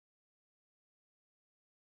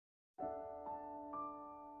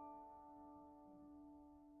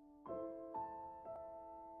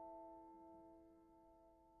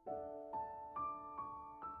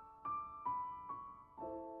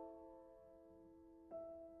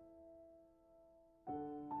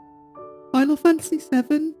Final Fantasy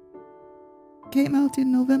VII came out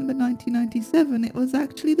in November 1997. It was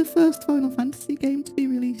actually the first Final Fantasy game to be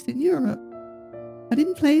released in Europe. I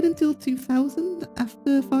didn't play it until 2000,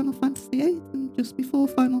 after Final Fantasy VIII and just before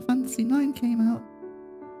Final Fantasy IX came out.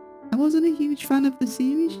 I wasn't a huge fan of the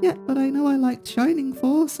series yet, but I know I liked Shining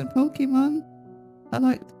Force and Pokemon. I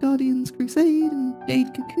liked Guardians Crusade and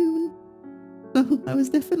Jade Cocoon, so I was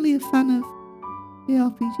definitely a fan of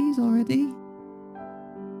JRPGs already.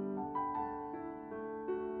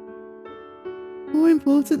 More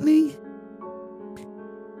importantly,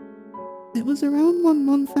 it was around 1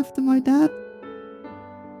 month after my dad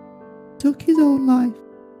took his own life.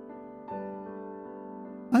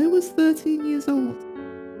 I was 13 years old,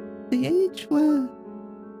 the age where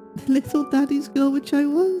the little daddy's girl which I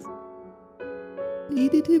was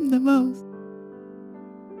needed him the most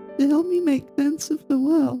to help me make sense of the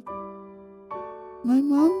world. My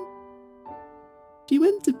mum, she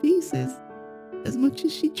went to pieces. As much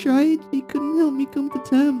as she tried, she couldn't help me come to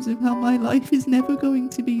terms with how my life is never going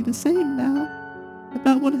to be the same now.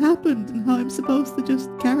 About what happened and how I'm supposed to just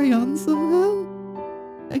carry on somehow.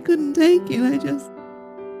 I couldn't take it, I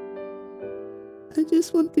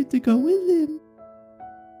just wanted to go with him.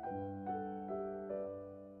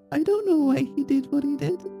 I don't know why he did what he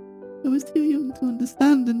did. I was too young to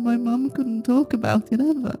understand and my mum couldn't talk about it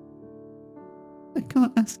ever. I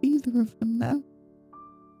can't ask either of them now.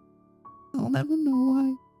 I'll never know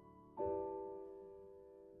why.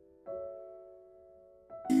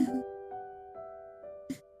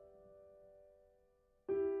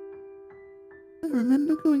 I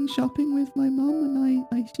remember going shopping with my mum and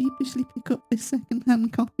I sheepishly pick up this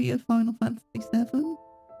second-hand copy of Final Fantasy VII.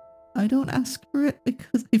 I don't ask for it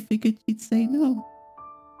because I figured she'd say no.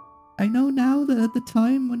 I know now that at the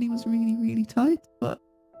time money was really, really tight, but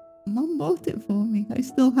Mum bought it for me. I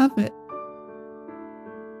still have it.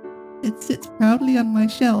 It sits proudly on my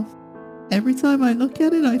shelf. Every time I look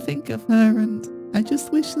at it, I think of her, and I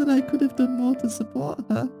just wish that I could have done more to support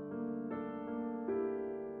her.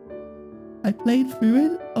 I played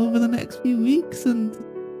through it over the next few weeks, and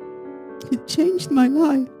it changed my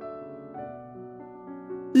life.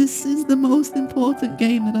 This is the most important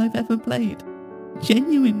game that I've ever played.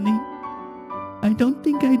 Genuinely. I don't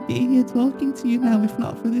think I'd be here talking to you now if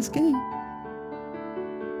not for this game.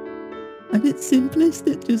 At its simplest,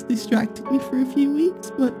 it just distracted me for a few weeks,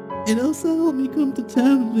 but it also helped me come to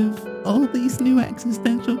terms with all these new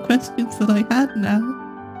existential questions that I had now.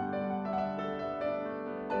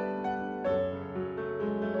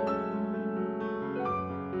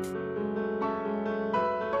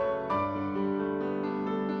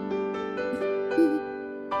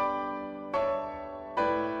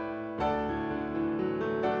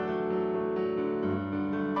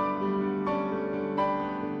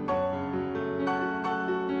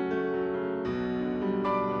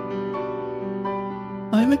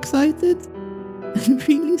 I'm excited and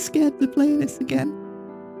really scared to play this again.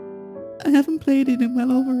 I haven't played it in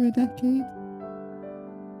well over a decade.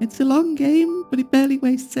 It's a long game, but it barely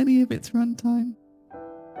wastes any of its runtime.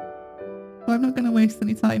 So I'm not going to waste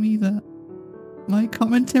any time either. My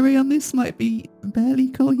commentary on this might be barely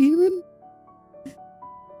coherent,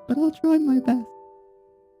 but I'll try my best.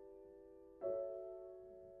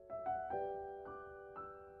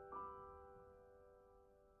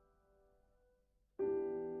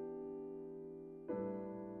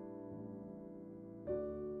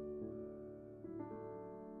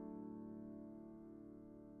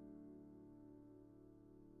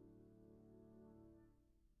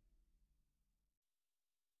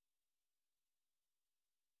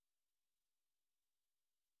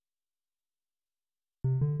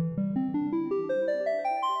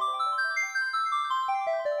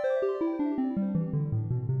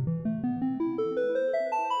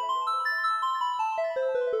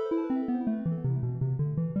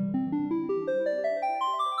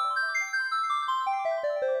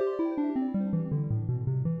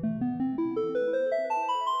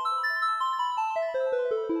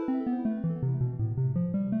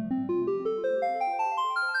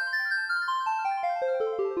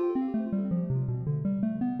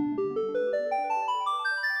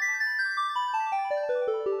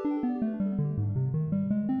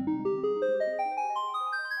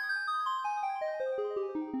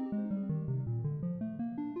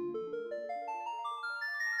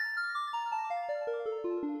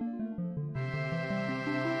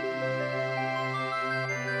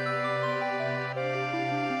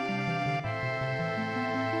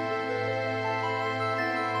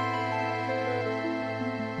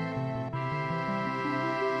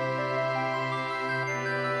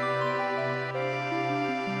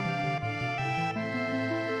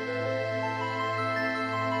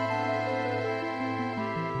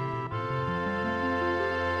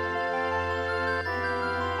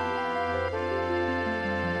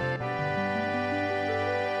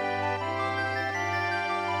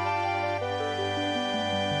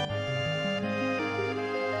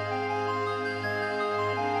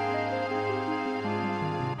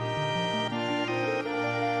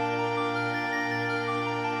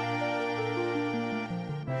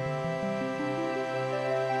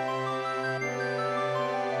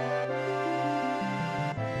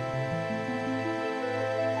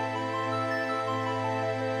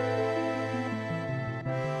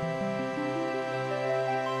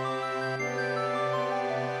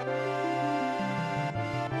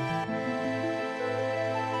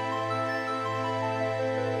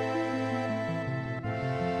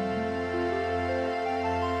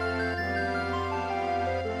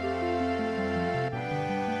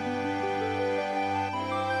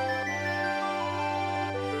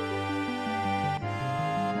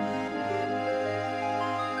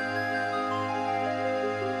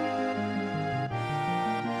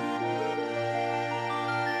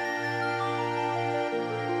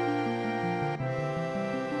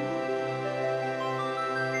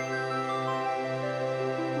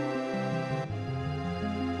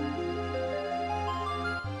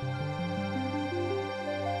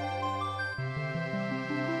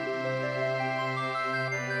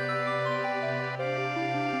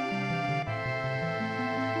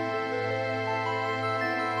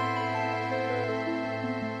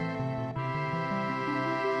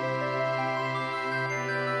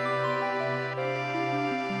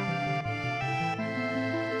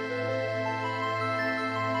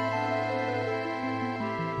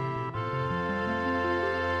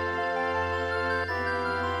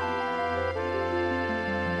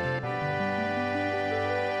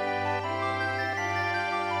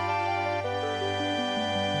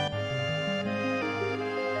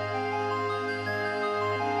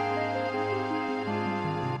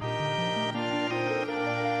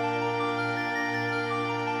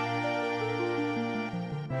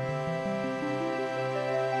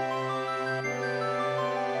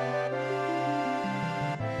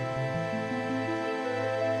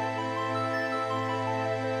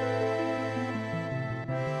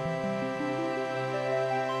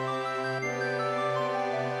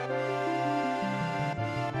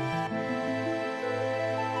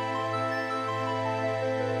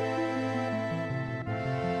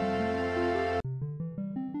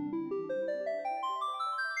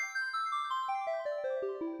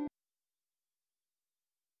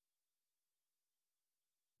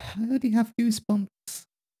 I already have goosebumps.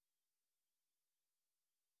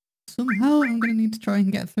 Somehow I'm gonna need to try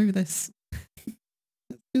and get through this.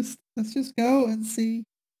 Let's just go and see.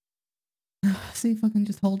 See if I can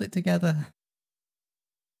just hold it together.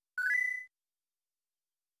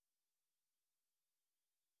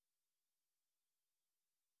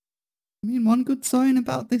 I mean, one good sign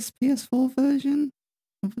about this PS4 version,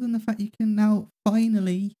 other than the fact you can now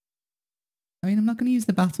finally... I mean, I'm not going to use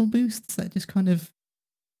the battle boosts that just kind of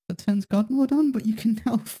that turns God mode on, but you can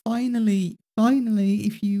now finally,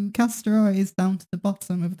 if you cast your eyes down to the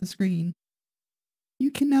bottom of the screen,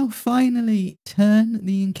 you can now finally turn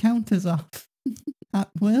the encounters off at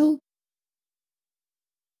will.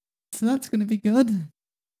 So that's going to be good.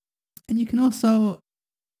 And you can also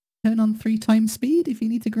turn on 3 times speed if you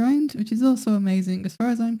need to grind, which is also amazing. As far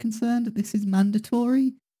as I'm concerned, this is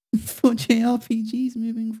mandatory for JRPGs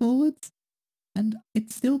moving forwards. And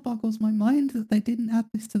it still boggles my mind that they didn't add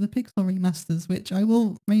this to the Pixel remasters, which I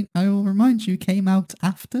will remind you came out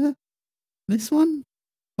after this one,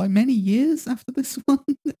 by many years after this one.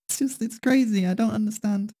 It's crazy. I don't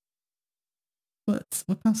understand. But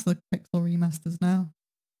we're past the Pixel remasters now.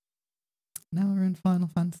 Now we're in Final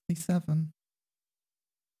Fantasy VII.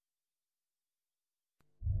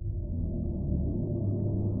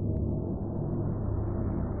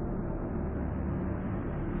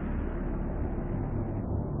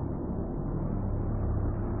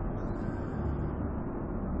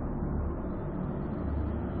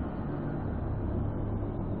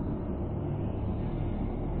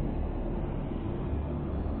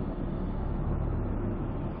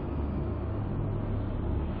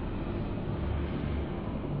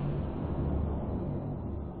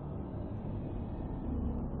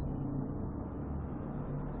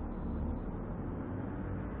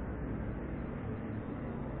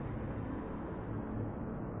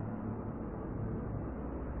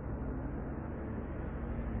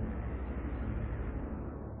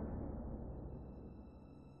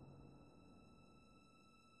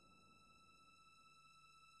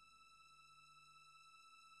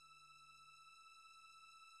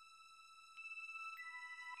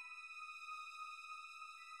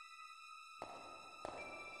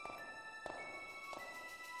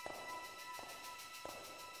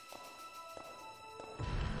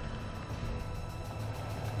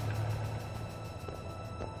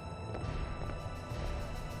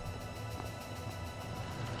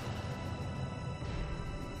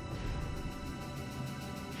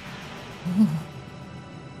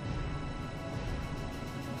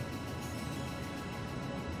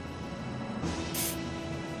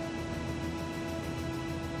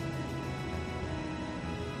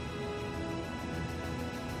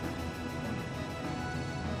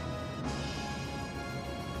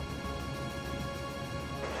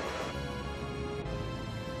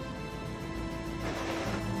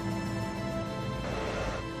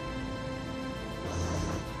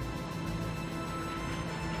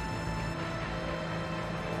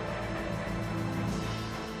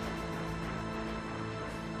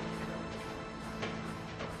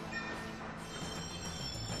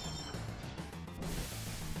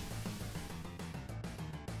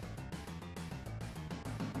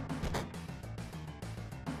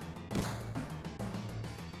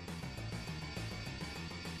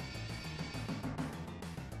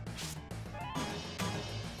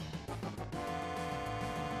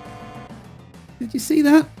 Did you see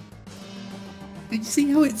that? Did you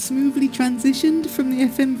see how it smoothly transitioned from the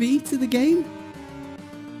FMV to the game?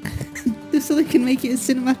 Just so they can make it as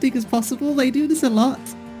cinematic as possible. They do this a lot.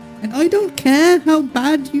 And I don't care how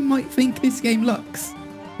bad you might think this game looks.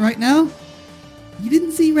 Right now, you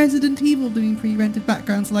didn't see Resident Evil doing pre-rendered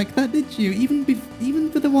backgrounds like that, did you?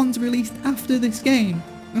 Even for the ones released after this game.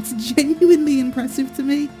 That's genuinely impressive to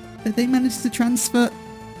me that they managed to transfer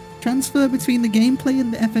between the gameplay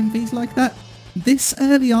and the FMVs like that this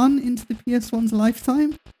early on into the PS1's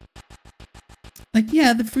lifetime. Like,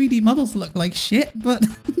 yeah, the 3D models look like shit, but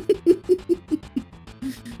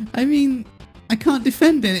I mean, I can't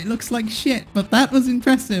defend it. It looks like shit, but that was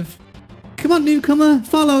impressive. Come on, newcomer,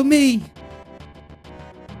 follow me.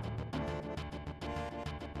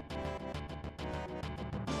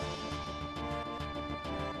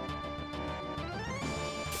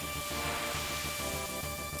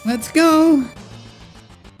 Let's go!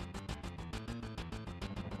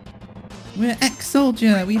 We're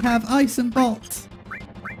ex-soldier, we have ice and bolt.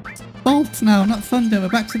 Bolt now, not thunder, we're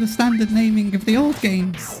back to the standard naming of the old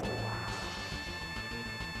games.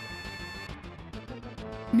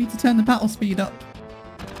 We need to turn the battle speed up.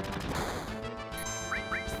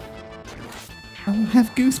 I have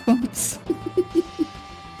goosebumps.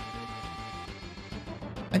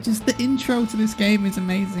 The intro to this game is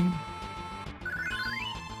amazing.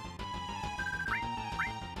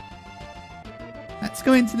 Let's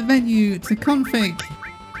go into the menu to config.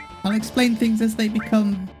 I'll explain things as they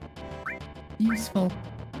become useful.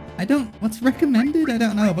 What's recommended? I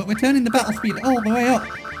don't know, but we're turning the battle speed all the way up.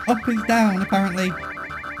 Up is down, apparently.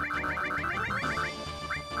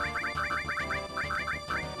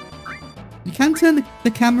 You can turn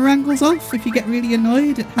the camera angles off if you get really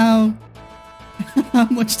annoyed at how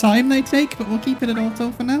much time they take, but we'll keep it at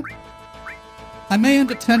auto for now. I may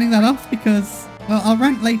end up turning that off because, well, I'll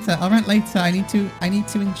rant later. I need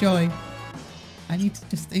to enjoy. I need to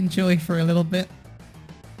just enjoy for a little bit.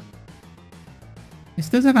 This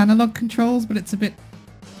does have analog controls, but it's a bit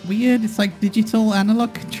weird. It's like digital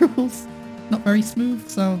analog controls. Not very smooth,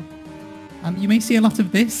 so you may see a lot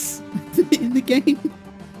of this in the game.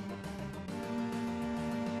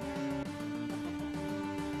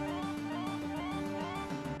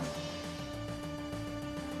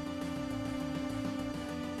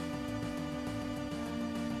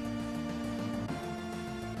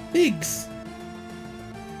 Biggs!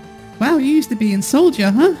 Wow, you used to be in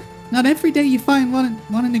Soldier, huh? Not every day you find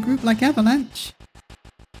one in a group like Avalanche.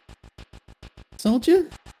 Soldier?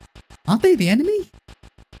 Aren't they the enemy?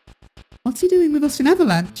 What's he doing with us in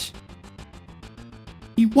Avalanche?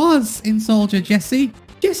 He was in Soldier, Jesse.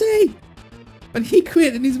 Jesse! But he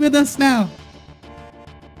quit and he's with us now.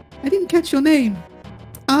 I didn't catch your name.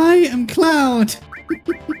 I am Cloud.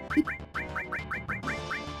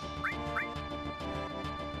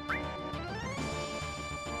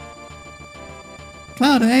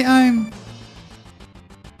 Cloud, I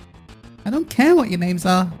don't care what your names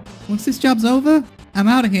are. Once this job's over, I'm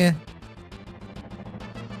out of here.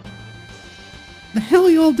 The hell are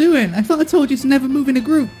you all doing? I thought I told you to never move in a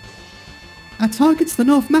group. Our target's the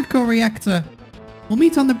North Macro Reactor. We'll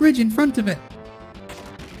meet on the bridge in front of it.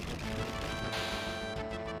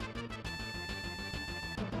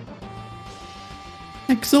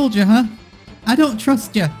 Ex-soldier, huh? I don't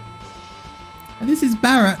trust you. This is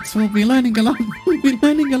Barrett, so we'll be learning a lot. We'll be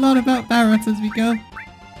learning a lot about Barrett as we go.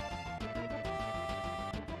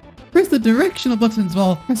 Press the directional buttons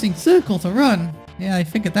while pressing circle to run. Yeah, I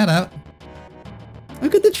figured that out.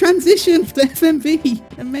 Look at the transition to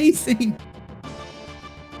FMV. Amazing.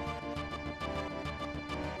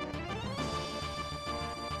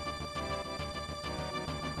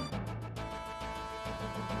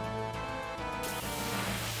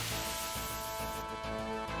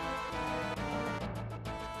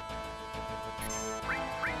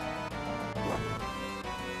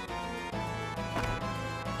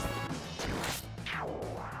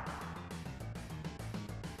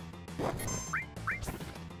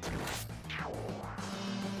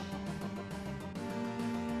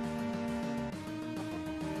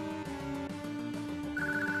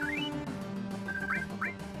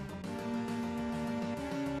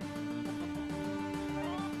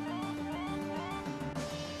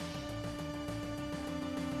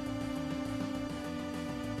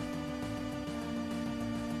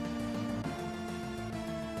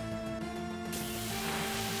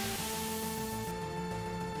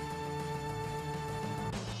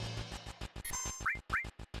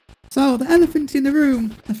 So, the elephant in the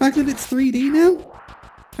room, the fact that it's 3D now?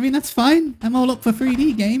 I mean, that's fine. I'm all up for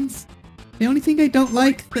 3D games. The only thing I don't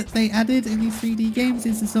like that they added in these 3D games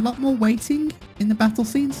is there's a lot more weighting in the battle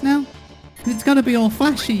scenes now. And it's gotta be all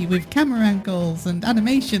flashy with camera angles and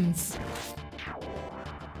animations.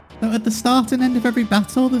 So at the start and end of every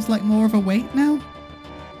battle, there's like more of a weight now.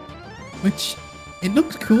 Which, it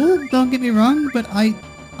looks cool, don't get me wrong, but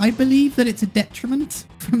I believe that it's a detriment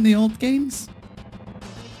from the old games.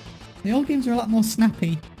 The old games are a lot more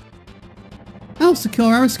snappy. I'll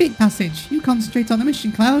secure our escape passage. You concentrate on the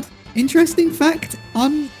mission, Cloud. Interesting fact,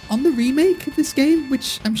 on the remake of this game,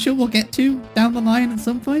 which I'm sure we'll get to down the line at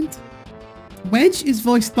some point, Wedge is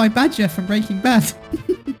voiced by Badger from Breaking Bad.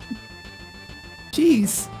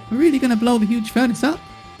 Jeez, we're really going to blow the huge furnace up.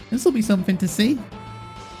 This will be something to see.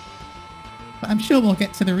 But I'm sure we'll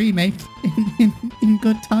get to the remake in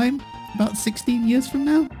good time, about 16 years from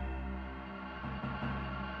now.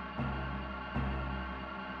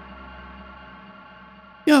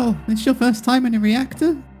 Yo, it's your first time in a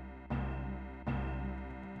reactor?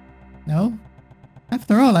 No?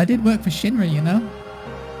 After all, I did work for Shinra, you know.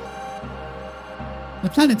 The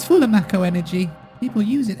planet's full of Mako energy. People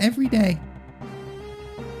use it every day.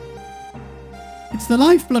 It's the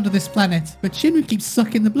lifeblood of this planet, but Shinra keeps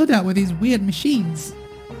sucking the blood out with these weird machines.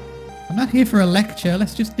 I'm not here for a lecture,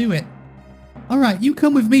 let's just do it. Alright, you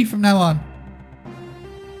come with me from now on.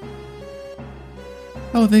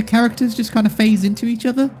 Oh, the characters just kind of phase into each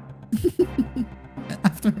other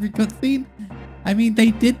after every cutscene. I mean,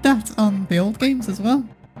 they did that on the old games as well.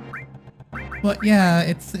 But yeah,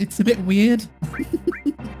 it's a bit weird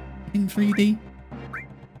in 3D.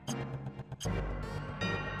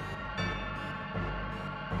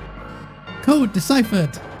 Code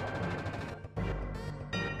deciphered.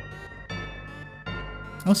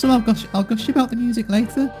 Also, I'll gush about the music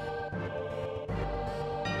later.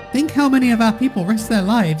 Think how many of our people risk their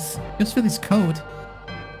lives just for this code.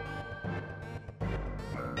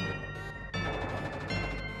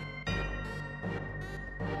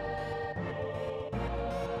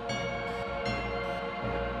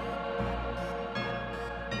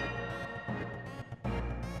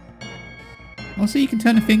 Also, you can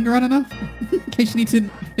turn a finger on and off in case you need to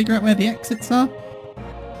figure out where the exits are.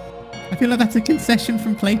 I feel like that's a concession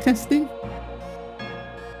from playtesting.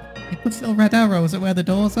 It puts little red arrows at where the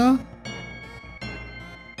doors are.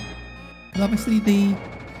 Because obviously the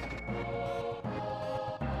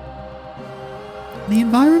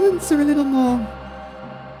environments are a little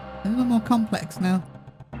more complex now.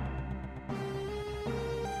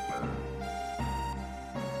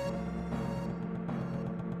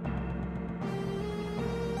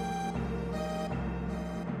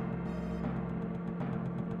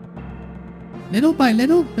 Little by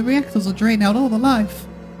little, the reactors will drain out all the life.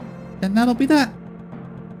 Then that'll be that.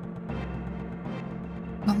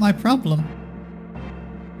 Not my problem.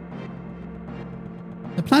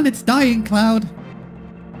 The planet's dying, Cloud.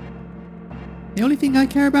 The only thing I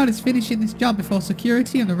care about is finishing this job before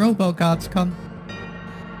security and the robo-guards come.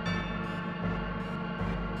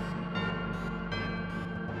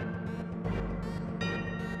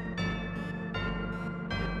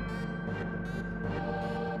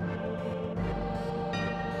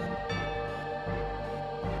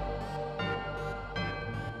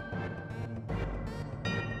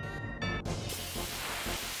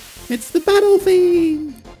 It's the battle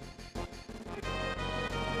theme!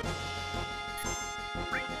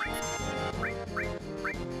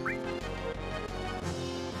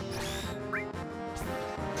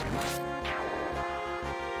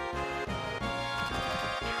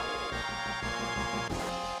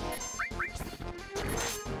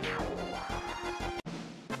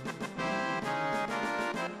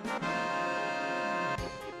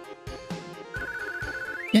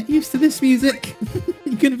 Get used to this music.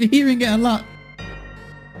 You're going to be hearing it a lot.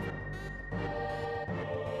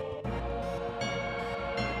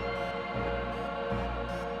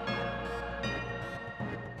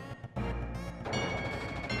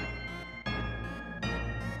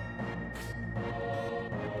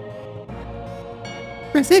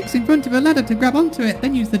 Press X in front of a ladder to grab onto it,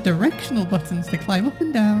 then use the directional buttons to climb up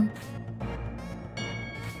and down.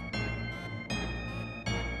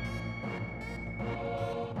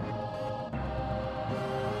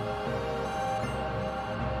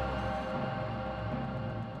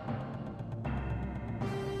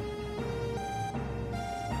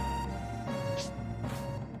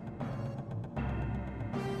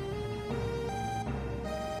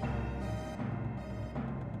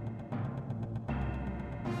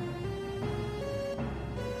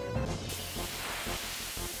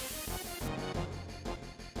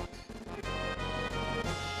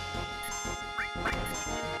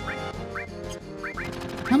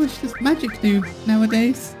 How much does magic do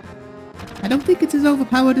nowadays? I don't think it's as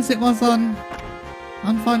overpowered as it was on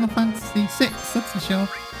Final Fantasy VI, that's for sure.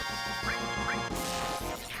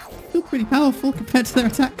 Still pretty powerful compared to their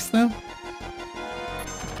attacks though.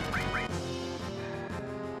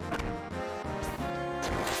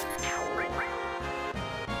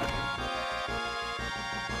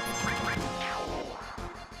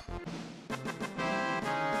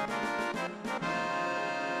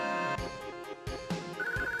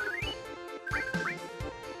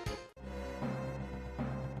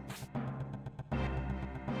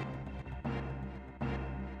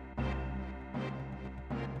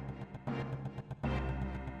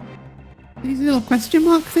 These little question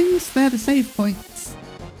mark things, they're the save points.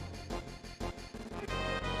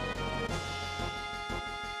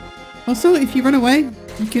 Also, if you run away,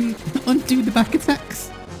 you can undo the back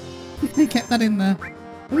attacks. They kept that in there.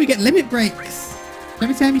 Oh, we get limit breaks.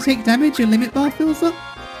 Every time you take damage, your limit bar fills up.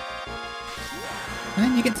 And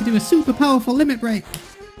then you get to do a super powerful limit break.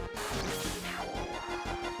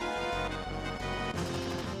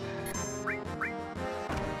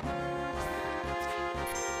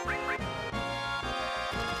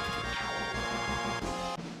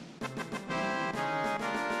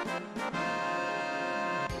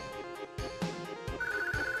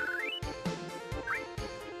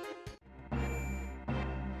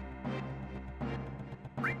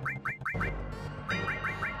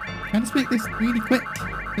 Can I just make this really quick?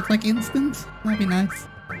 it's like instant. That'd be nice.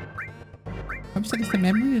 I've set this to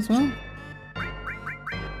memory as well.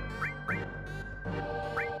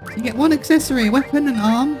 So you get one accessory, a weapon, an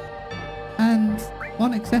arm, and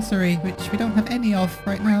one accessory, which we don't have any of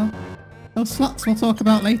right now. Those slots we'll talk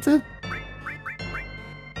about later.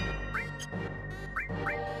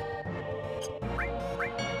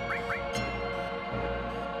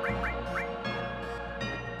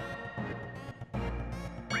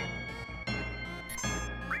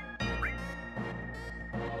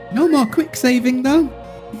 No more quick saving though.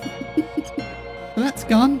 So that's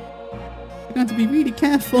gone. We're going to be really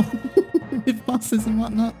careful with bosses and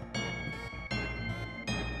whatnot.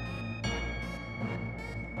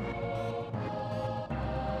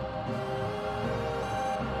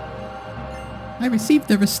 I received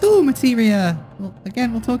the restore materia. Well,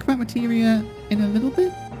 again, we'll talk about materia in a little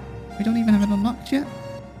bit. We don't even have it unlocked yet.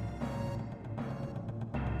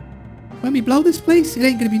 When we blow this place, it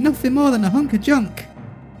ain't gonna be nothing more than a hunk of junk.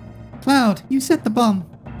 Cloud, you set the bomb.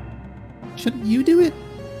 Shouldn't you do it?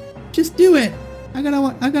 Just do it. I gotta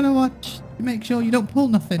watch to make sure you don't pull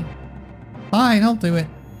nothing. Fine, I'll do it.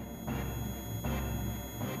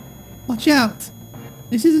 Watch out.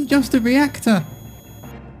 This isn't just a reactor.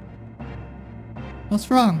 What's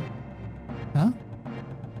wrong? Huh?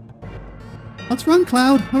 What's wrong,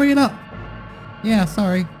 Cloud? Hurry it up. Yeah,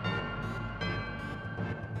 sorry.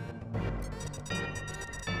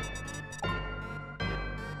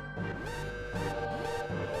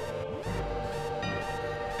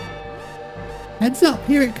 Heads up,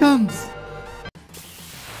 here it comes.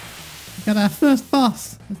 We got our first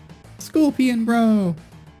boss, Scorpion Bro.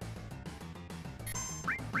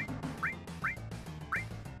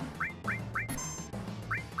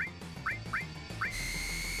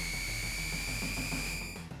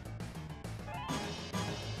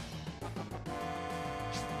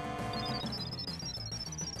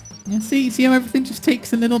 Yeah, see how everything just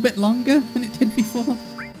takes a little bit longer than it did before?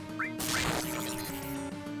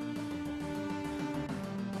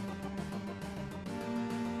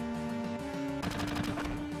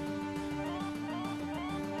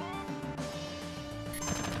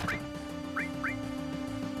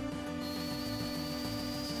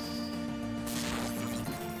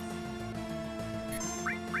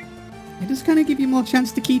 It does kind of give you more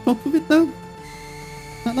chance to keep up with it though.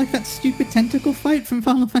 Not like that stupid tentacle fight from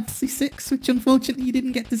Final Fantasy VI, which unfortunately you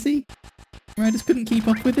didn't get to see. Where I just couldn't keep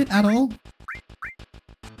up with it at all.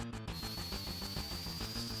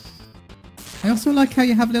 I also like how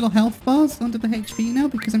you have little health bars under the HP now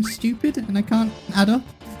because I'm stupid and I can't add up.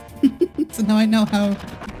 So now I know how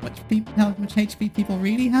much HP people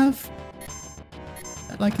really have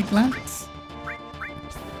at like a glance.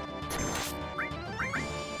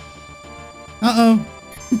 Uh-oh.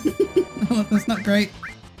 Oh, that's not great.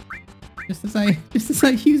 Just to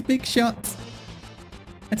say, use big shots.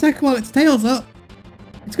 Attack while its tail's up.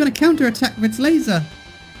 It's gonna counter-attack with its laser.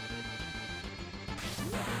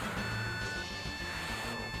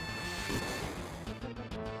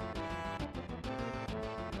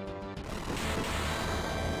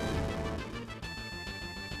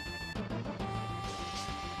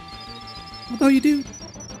 Although you do,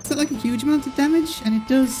 it's not like a huge amount of damage, and it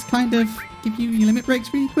does kind of give you your limit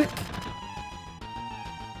breaks really quick.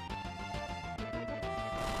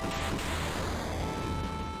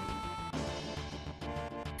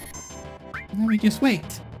 Now we just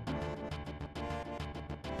wait.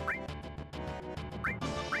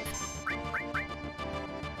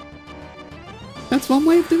 That's one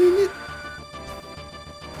way of doing it.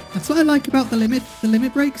 That's what I like about the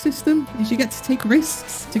limit break system, is you get to take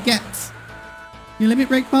risks to get your limit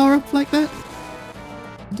break bar up like that.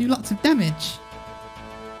 And do lots of damage.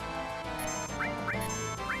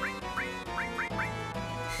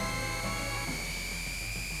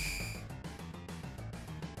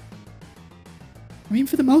 I mean,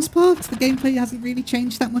 for the most part, the gameplay hasn't really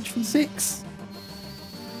changed that much from 6.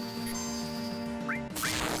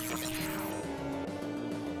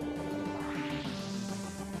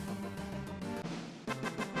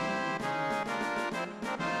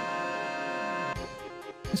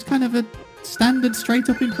 It's kind of a standard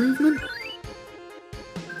straight-up improvement.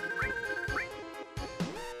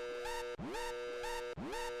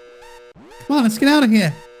 Come on, let's get out of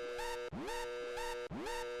here.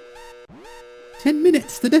 10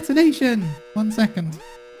 minutes to detonation! 1 second.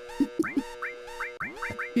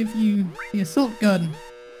 Give you the assault gun.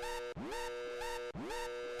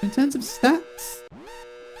 In terms of stats,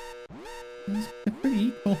 they're pretty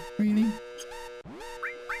equal, really.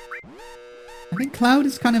 I think Cloud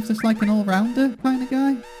is kind of just like an all-rounder kind of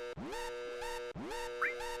guy.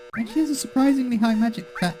 And she has a surprisingly high magic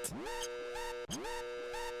stat.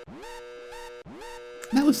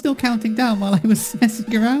 was still counting down while I was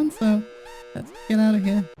messing around, so let's get out of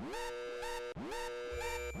here.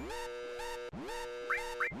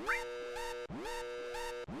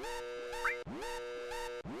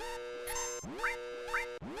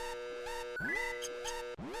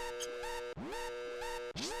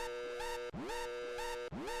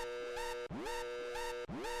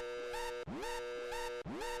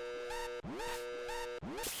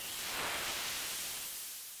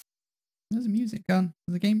 There's music gone.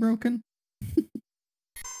 Is the game broken?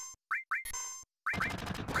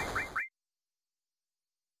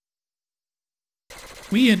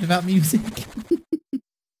 Weird about music.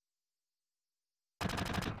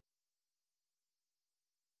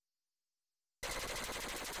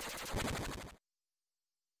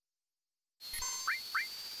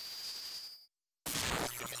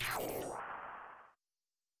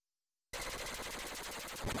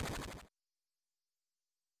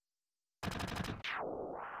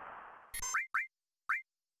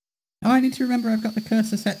 Oh, I need to remember I've got the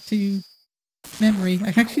cursor set to memory. I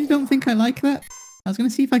actually don't think I like that. I was going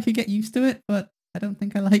to see if I could get used to it, but I don't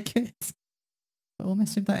think I like it. But we'll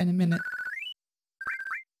mess with that in a minute.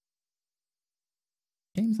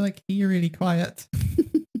 Game's like eerily quiet.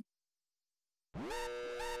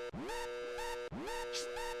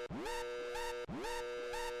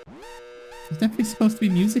 There's definitely supposed to be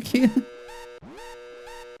music here.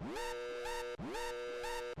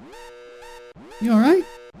 You alright?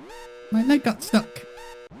 My leg got stuck.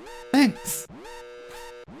 Thanks.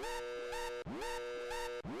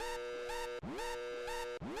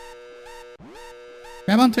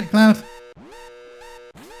 Grab onto it, Cloud.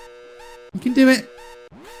 You can do it.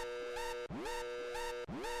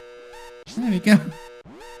 There we go.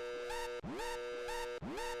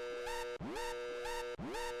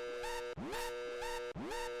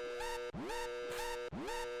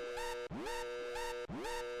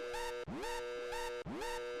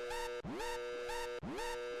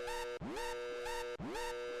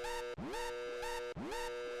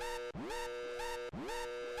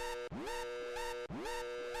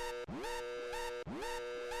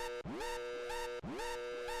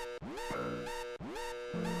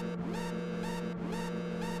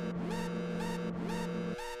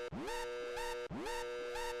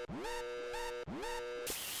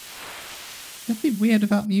 Something weird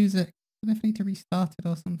about music. I definitely need to restart it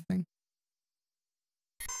or something.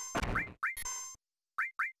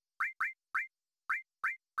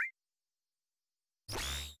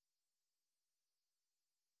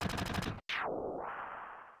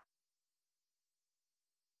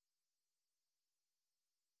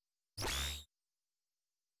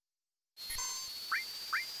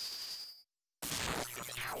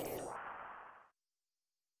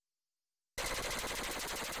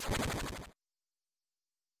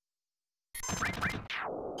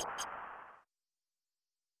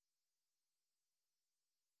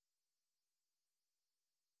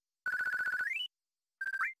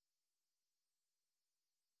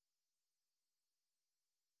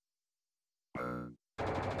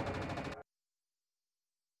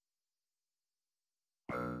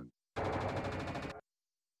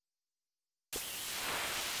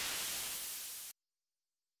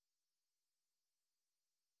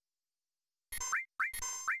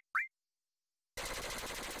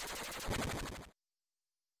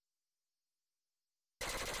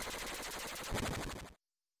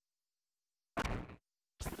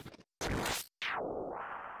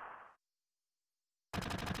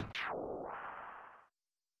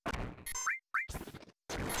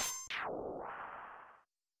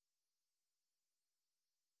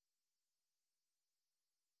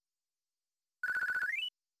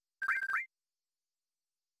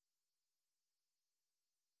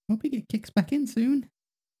 Hoping it kicks back in soon.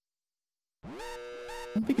 I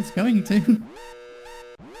don't think it's going to.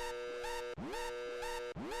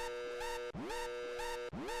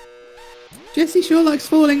 Jessie sure likes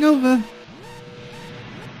falling over.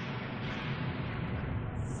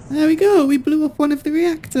 There we go, we blew up one of the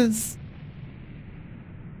reactors.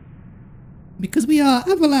 Because we are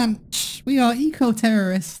Avalanche. We are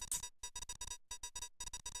eco-terrorists.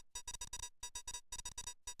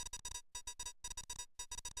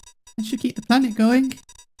 That should keep the planet going.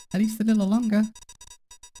 At least a little longer.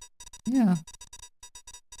 Yeah.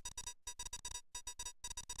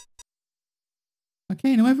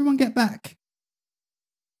 Okay, now everyone get back.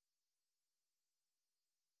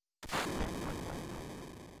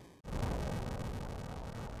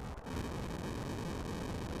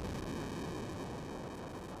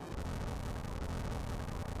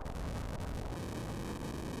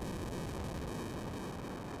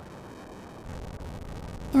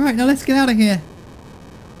 Alright, now let's get out of here.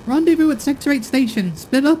 Rendezvous at Sector 8 station.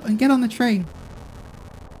 Split up and get on the train.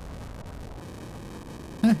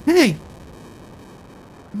 Hey!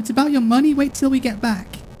 If it's about your money, wait till we get back.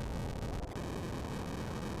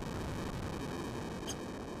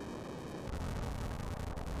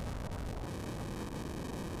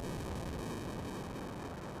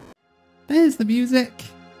 There's the music.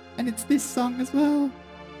 And it's this song as well.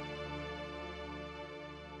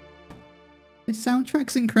 This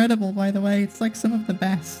soundtrack's incredible, by the way. It's like some of the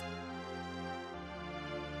best.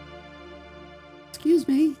 Excuse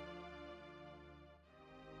me.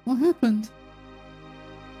 What happened?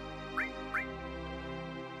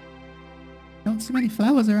 Don't see many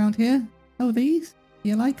flowers around here. Oh, these? Do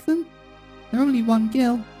you like them? They're only 1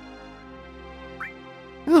 gil.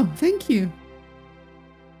 Oh, thank you.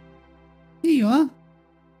 Here you are.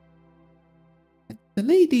 It's the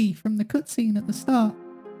lady from the cutscene at the start.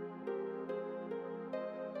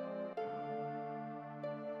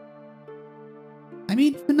 I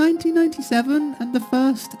mean, for 1997 and the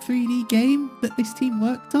first 3D game that this team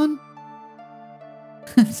worked on,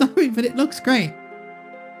 sorry, but it looks great.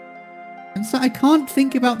 And so I can't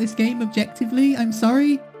think about this game objectively, I'm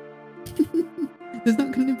sorry. There's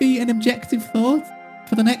not going to be an objective thought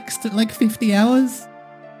for the next, like, 50 hours,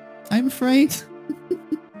 I'm afraid.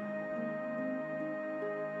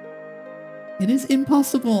 It is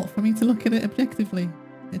impossible for me to look at it objectively.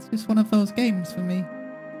 It's just one of those games for me.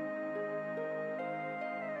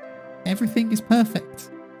 Everything is perfect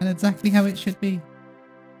and exactly how it should be.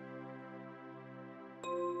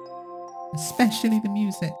 Especially the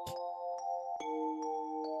music.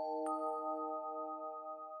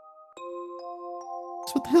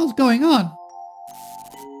 So what the hell's going on?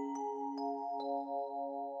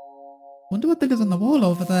 Wonder what that is on the wall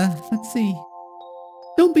over there. Let's see.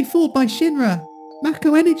 Don't be fooled by Shinra.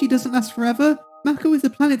 Mako energy doesn't last forever. Mako is the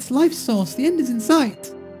planet's life source. The end is in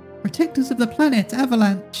sight. Protectors of the planet,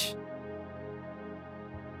 Avalanche.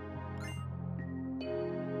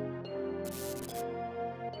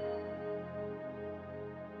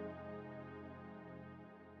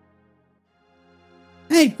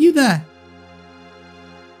 Hey, you there!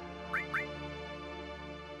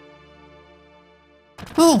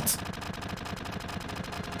 Halt!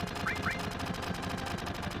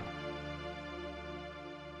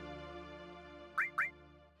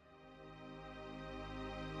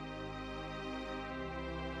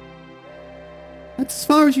 That's as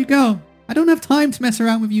far as you go. I don't have time to mess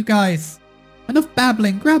around with you guys. Enough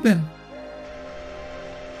babbling, grab him.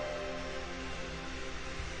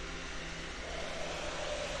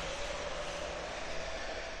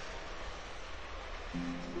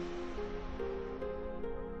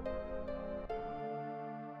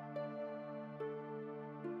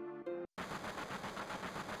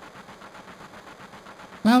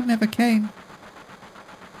 Cloud never came.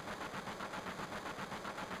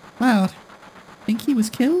 Cloud? Think he was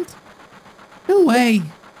killed? No way!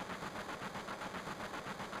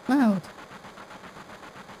 Cloud.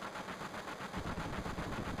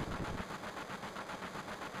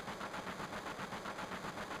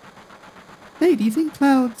 Hey, do you think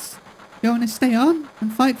Cloud's going to stay on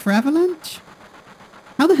and fight for Avalanche?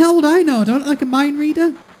 How the hell would I know? Do I look like a mind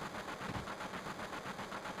reader?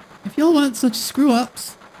 If y'all weren't such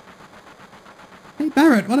screw-ups. Hey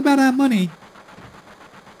Barrett, what about our money?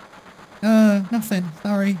 Nothing,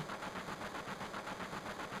 sorry.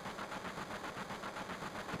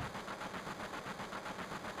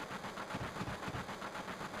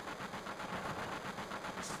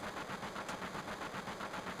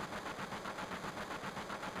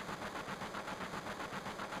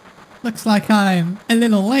 Looks like I'm a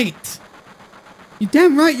little late. You're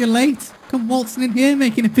damn right you're late. Come waltzing in here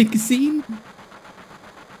making a big scene.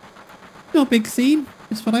 No big scene,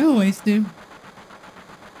 just what I always do.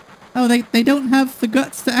 Oh, they don't have the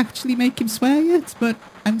guts to actually make him swear yet, but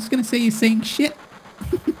I'm just gonna say you're saying shit.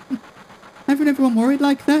 Having everyone worried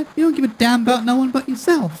like that? You don't give a damn about no one but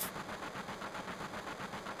yourself.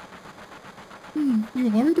 You were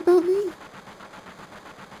worried about me?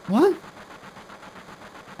 What?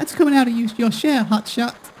 That's coming out of your share,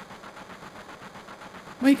 hotshot.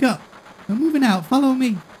 Wake up. We're moving out. Follow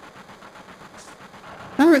me.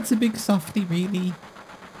 Barrett's a big softy, really.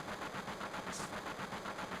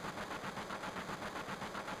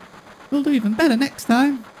 We'll do even better next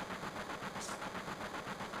time.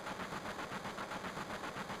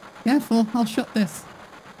 Careful, I'll shut this.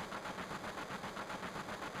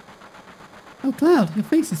 Oh, Cloud, your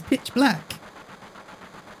face is pitch black.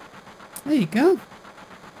 There you go.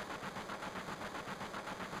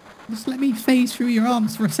 Just let me phase through your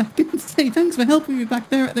arms for a second. Say thanks for helping me back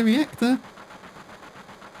there at the reactor.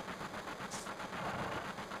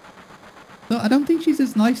 don't think she's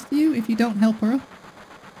as nice to you if you don't help her up.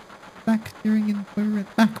 Back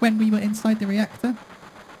when we were inside the reactor.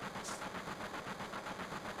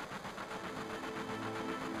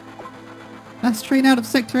 Last train out of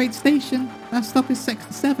Sector 8 station. Last stop is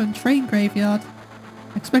Sector 7, train graveyard.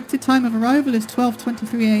 Expected time of arrival is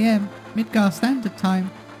 12:23 AM, Midgar Standard Time.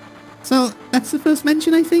 So, that's the first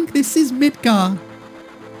mention, I think. This is Midgar.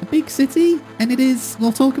 A big city, and it is,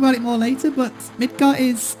 we'll talk about it more later, but Midgar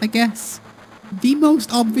is, I guess, the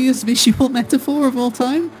most obvious visual metaphor of all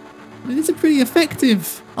time. And it is a pretty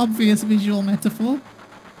effective, obvious visual metaphor.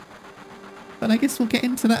 But I guess we'll get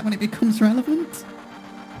into that when it becomes relevant.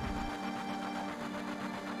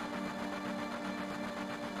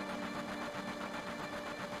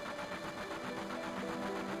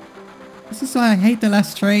 This is why I hate the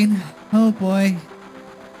last train. Oh boy.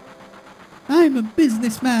 I'm a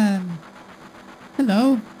businessman.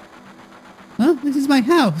 Hello. Well, this is my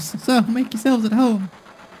house, so make yourselves at home.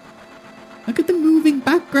 Look at the moving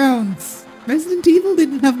backgrounds. Resident Evil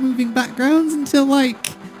didn't have moving backgrounds until,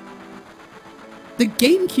 like, the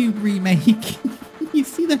GameCube remake. You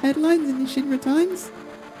see the headlines in the Shinra Times?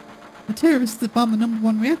 The terrorists that bombed the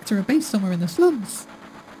 #1 reactor are based somewhere in the slums.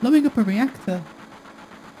 Blowing up a reactor.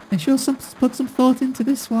 They sure put some thought into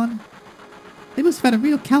this one. They must have had a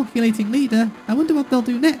real calculating leader. I wonder what they'll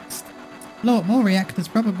do next. Blow up more reactors,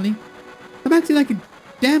 probably. I'm acting like a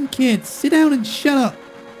damn kid. Sit down and shut up.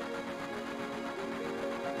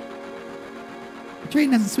 The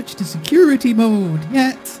train hasn't switched to security mode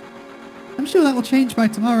yet. I'm sure that will change by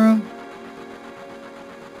tomorrow.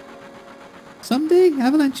 Someday,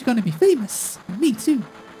 Avalanche is going to be famous. And me too.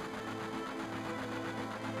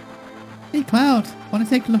 Hey Cloud, want to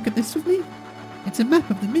take a look at this with me? It's a map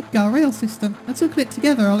of the Midgar rail system. Let's look at it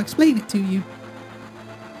together, I'll explain it to you.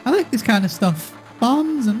 I like this kind of stuff.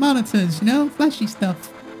 Bombs and monitors, you know, flashy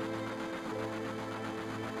stuff.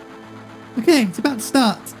 Okay, it's about to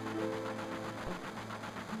start.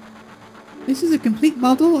 This is a complete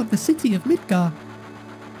model of the city of Midgar.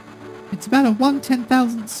 It's about a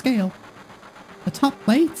 1/10,000th scale. The top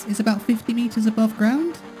plate is about 50 meters above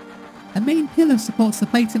ground. A main pillar supports the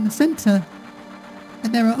plate in the centre,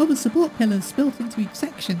 and there are other support pillars built into each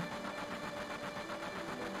section.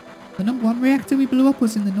 The #1 reactor we blew up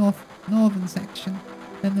was in the northern section.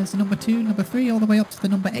 Then there's the #2, #3, all the way up to the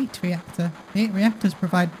 #8 reactor. The 8 reactors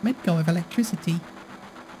provide Midgar with electricity.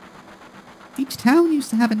 Each town used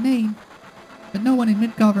to have a name, but no one in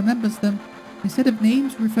Midgar remembers them. Instead of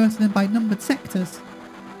names, we refer to them by numbered sectors.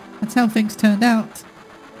 That's how things turned out.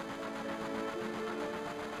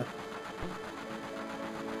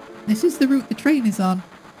 This is the route the train is on.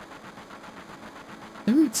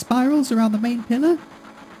 The route spirals around the main pillar.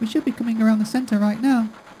 We should be coming around the centre right now.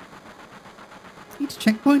 Each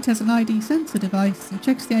checkpoint has an ID sensor device and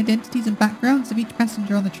checks the identities and backgrounds of each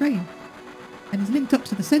passenger on the train, and is linked up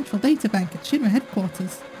to the central data bank at Shinra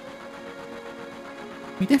headquarters.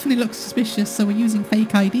 We definitely look suspicious, so we're using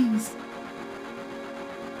fake IDs.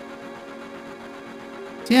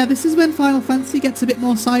 So yeah, this is when Final Fantasy gets a bit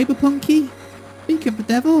more cyberpunky. Speak of the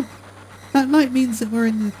devil, that light means that we're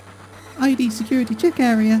in the ID security check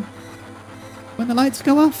area. When the lights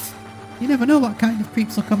go off, you never know what kind of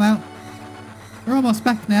creeps will come out. We're almost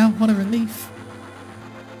back now, what a relief.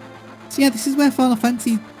 So yeah, this is where Final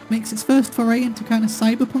Fantasy makes its first foray into kind of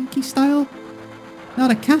cyberpunky style.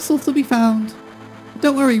 Not a castle to be found. But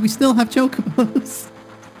don't worry, we still have chocobos.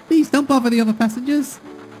 Please don't bother the other passengers.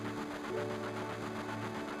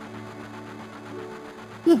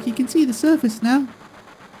 Look, you can see the surface now.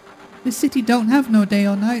 This city don't have no day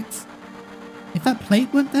or night. If that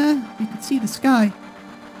plate went there, you could see the sky.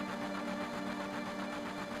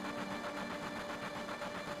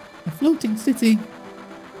 A floating city.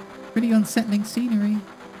 Pretty unsettling scenery.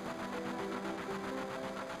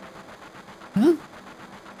 Huh?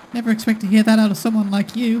 Never expect to hear that out of someone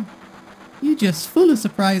like you. You're just full of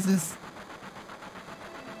surprises.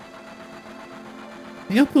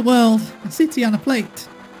 The upper world, a city on a plate.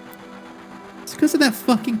 It's because of that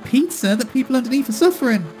fucking pizza that people underneath are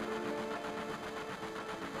suffering.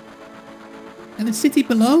 And the city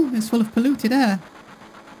below is full of polluted air.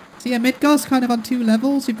 So yeah, Midgar's kind of on 2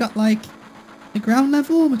 levels. You've got like the ground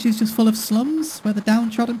level, which is just full of slums where the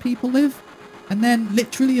downtrodden people live. And then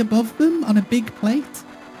literally above them on a big plate,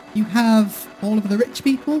 you have all of the rich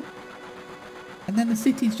people. And then the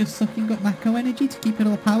city's just sucking up Mako energy to keep it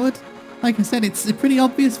all powered. Like I said, it's a pretty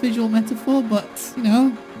obvious visual metaphor, but, you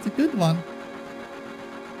know, it's a good one.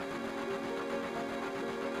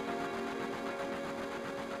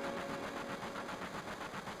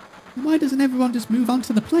 And why doesn't everyone just move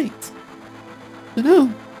onto the plate?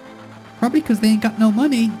 Dunno. Probably because they ain't got no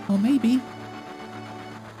money, or maybe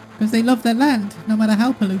Because they love their land, no matter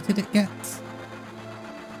how polluted it gets.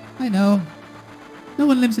 I know. No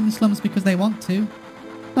one lives in the slums because they want to.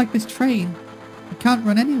 Like this train. It can't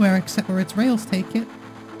run anywhere except where its rails take it.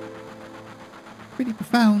 Pretty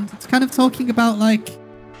profound. It's kind of talking about, like,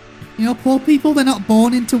 you know, poor people, they're not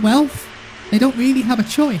born into wealth. They don't really have a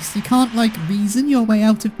choice. You can't, like, reason your way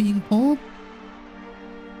out of being poor.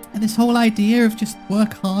 And this whole idea of just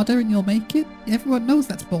work harder and you'll make it, everyone knows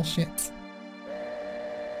that's bullshit.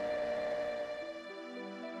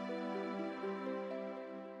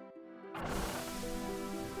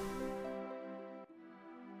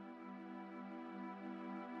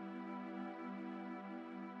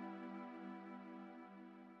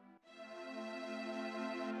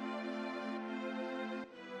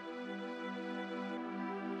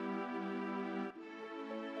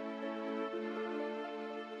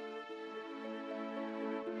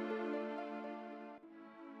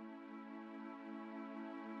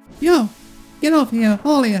 Yo, get over here,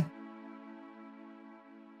 all of you.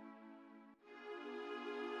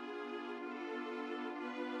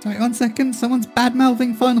 Sorry, 1 second. Someone's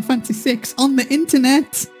bad-mouthing Final Fantasy VI on the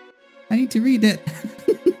internet. I need to read it.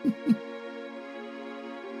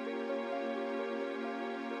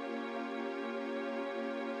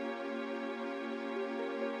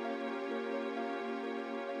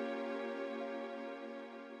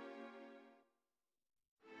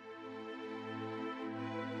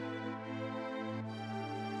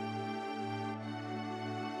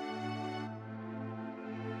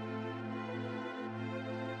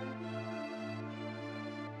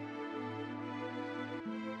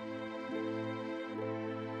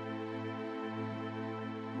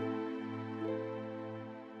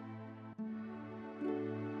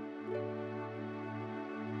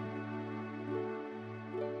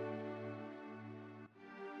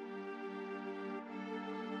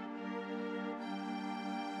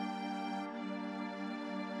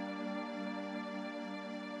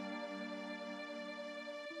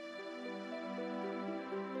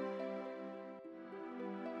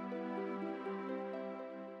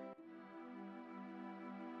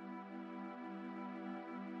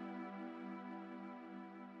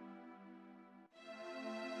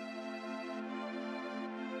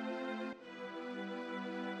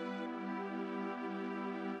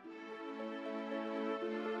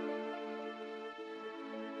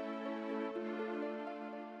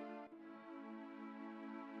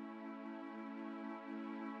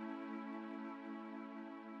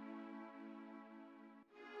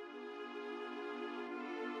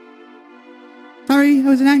 Sorry, I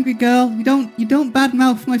was an angry girl. You don't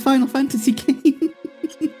badmouth my Final Fantasy game.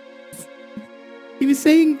 He was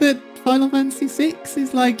saying that Final Fantasy VI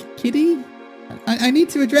is like kiddie. I need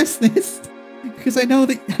to address this because I know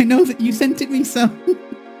that you sent it me. So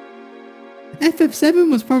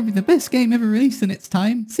FF7 was probably the best game ever released in its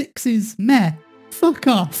time. 6 is meh. Fuck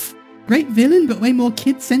off. Great villain, but way more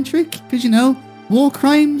kid-centric. Because, you know, war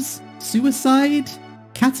crimes, suicide,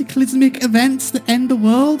 cataclysmic events that end the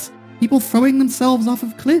world. People throwing themselves off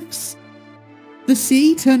of cliffs. The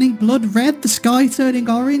sea turning blood red, the sky turning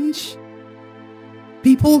orange.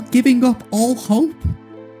 People giving up all hope.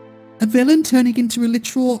 A villain turning into a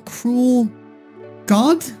literal cruel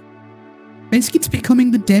god. Basically it's becoming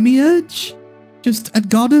the demiurge. Just a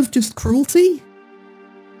god of just cruelty.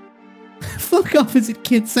 Fuck off, is it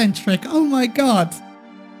kid-centric? Oh my god.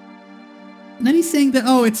 And then he's saying that,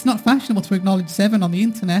 oh, it's not fashionable to acknowledge 7 on the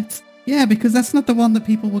internet. Yeah, because that's not the one that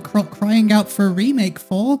people were crying out for a remake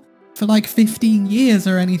for like 15 years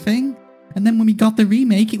or anything. And then when we got the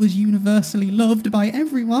remake, it was universally loved by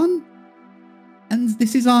everyone. And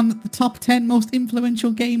this is on the top 10 most influential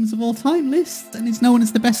games of all time list, and is known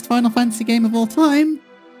as the best Final Fantasy game of all time.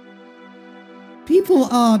 People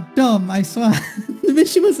are dumb, I swear. The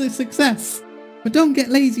mission was a success, but don't get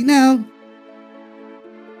lazy now.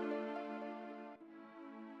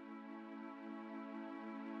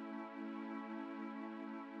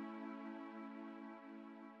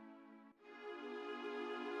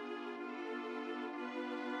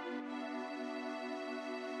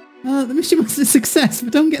 The mission was a success,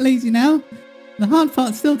 but don't get lazy now. The hard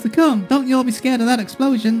part's still to come. Don't you all be scared of that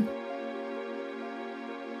explosion.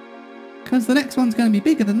 Because the next one's going to be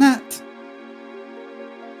bigger than that.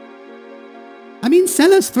 I mean,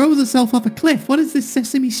 Celes throws herself off a cliff. What is this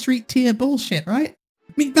Sesame Street tier bullshit, right?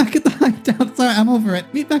 Meet back at the hideout. Sorry, I'm over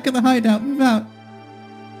it. Meet back at the hideout. Move out.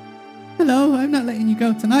 Hello, I'm not letting you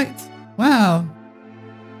go tonight. Wow.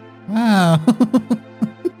 Wow.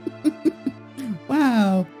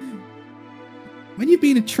 Wow. When you've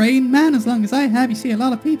been a trained man as long as I have, you see a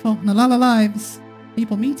lot of people and a lot of lives.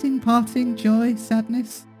 People meeting, parting, joy,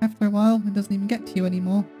 sadness. After a while, it doesn't even get to you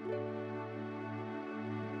anymore.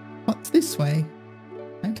 this way?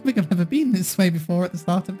 I don't think I've ever been this way before at the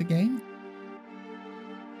start of the game.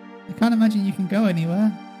 I can't imagine you can go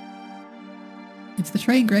anywhere. It's the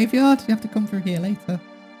train graveyard. You have to come through here later.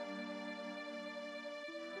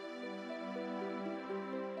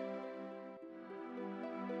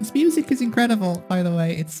 This music is incredible, by the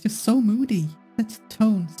way. It's just so moody. It's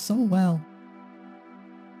toned so well.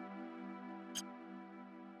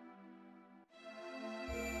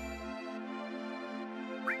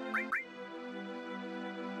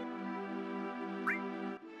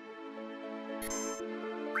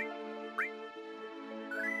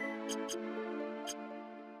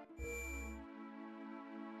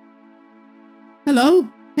 Hello?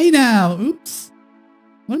 Hey now! Oops!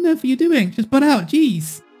 What on earth are you doing? Just butt out,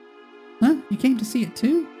 jeez! Huh? You came to see it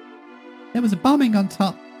too? There was a bombing on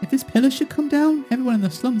top. If this pillar should come down, everyone in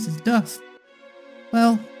the slums is dust.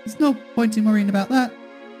 Well, there's no point in worrying about that.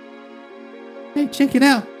 Hey, check it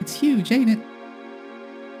out! It's huge, ain't it?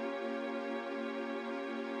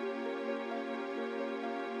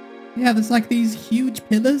 Yeah, there's like these huge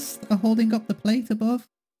pillars that are holding up the plate above.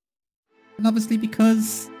 And obviously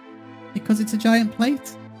because it's a giant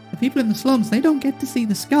plate, the people in the slums, they don't get to see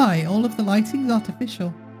the sky. All of the lighting's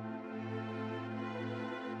artificial.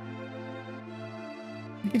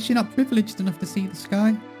 I guess you're not privileged enough to see the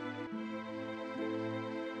sky.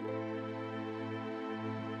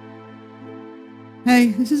 Hey,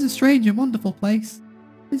 this is a strange and wonderful place.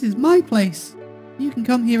 This is my place. You can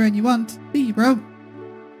come here when you want. See, bro.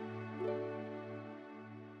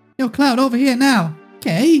 Yo, Cloud, over here now.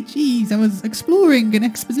 Okay, jeez, I was exploring and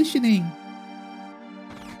expositioning.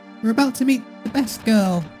 We're about to meet the best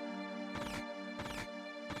girl.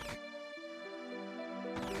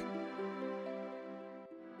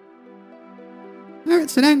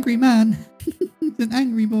 Barrett's an angry man. He's an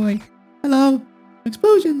angry boy. Hello.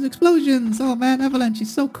 Explosions, explosions. Oh man, Avalanche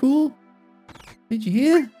is so cool. Did you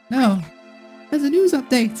hear? No. There's a news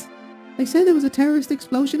update. They said there was a terrorist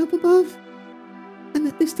explosion up above. And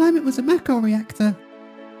that this time it was a macro reactor.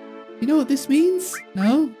 You know what this means?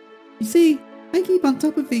 No. You see, I keep on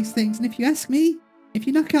top of these things, and if you ask me, if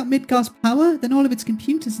you knock out Midgar's power, then all of its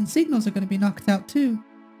computers and signals are going to be knocked out too.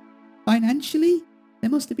 Financially, there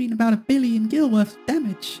must have been about 1 billion gil worth of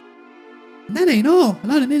damage. And that ain't all. A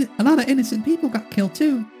lot of innocent people got killed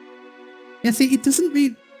too. Yeah, see, it doesn't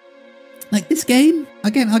really... Like, this game,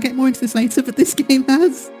 again, I'll get more into this later, but this game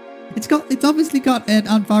has... It's obviously got an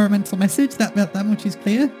environmental message, that much is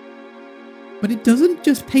clear. But it doesn't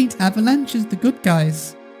just paint Avalanche as the good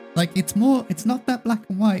guys. Like, it's not that black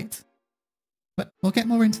and white. But we'll get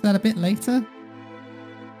more into that a bit later.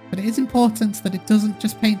 But it is important that it doesn't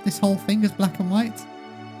just paint this whole thing as black and white.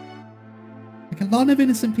 Like, a lot of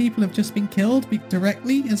innocent people have just been killed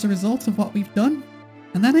directly as a result of what we've done.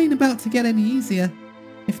 And that ain't about to get any easier.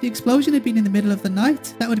 If the explosion had been in the middle of the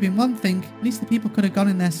night, that would have been one thing. At least the people could have gone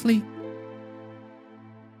in their sleep.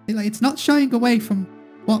 Like, it's not shying away from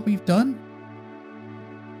what we've done.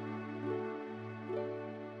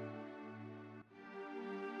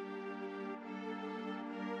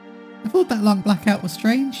 I thought that long blackout was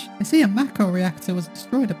strange. I see a macro reactor was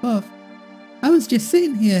destroyed above. I was just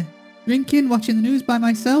sitting here, drinking, watching the news by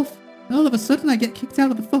myself, and all of a sudden I get kicked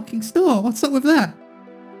out of the fucking store. What's up with that?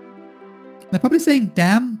 They're probably saying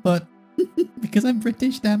damn, but because I'm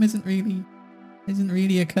British, damn isn't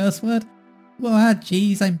really a curse word. Well,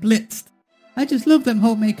 jeez, I'm blitzed. I just love them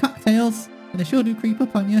homemade cocktails, and they sure do creep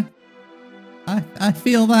up on you. I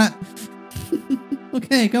feel that.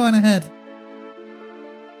 Okay, go on ahead.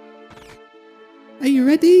 Are you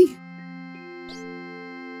ready?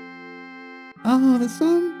 Oh, the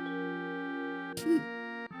song.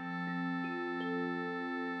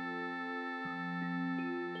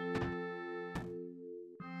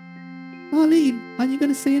 Marlene, aren't you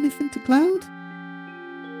going to say anything to Cloud?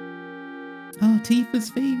 Oh,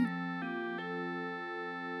 Tifa's theme.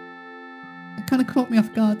 That kind of caught me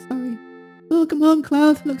off guard, sorry. Oh, come on,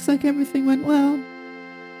 Cloud. Looks like everything went well.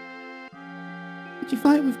 Did you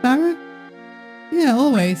fight with Barrett? Yeah,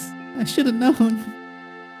 always. I should have known.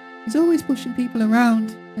 He's always pushing people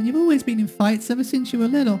around, and you've always been in fights ever since you were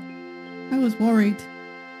little. I was worried.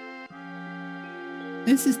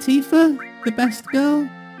 This is Tifa, the best girl.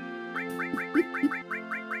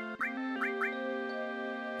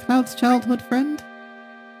 Cloud's childhood friend.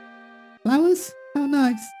 Flowers? How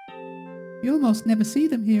nice. You almost never see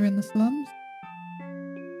them here in the slums.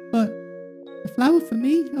 But a flower for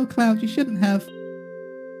me? Oh, Cloud, you shouldn't have.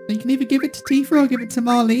 You can either give it to Tifa or give it to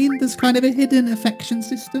Marlene. There's kind of a hidden affection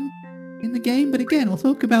system in the game, but again, we'll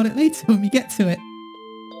talk about it later when we get to it.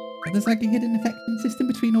 But there's like a hidden affection system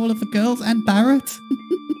between all of the girls and Barrett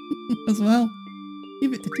as well.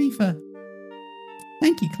 Give it to Tifa.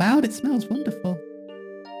 Thank you, Cloud. It smells wonderful.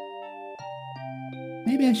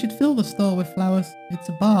 Maybe I should fill the store with flowers. It's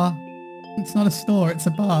a bar. It's not a store, it's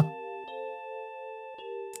a bar.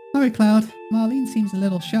 Sorry, Cloud. Marlene seems a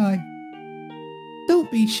little shy. Don't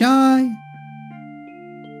be shy.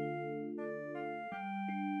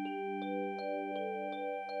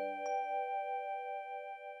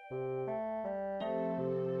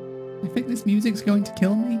 I think this music's going to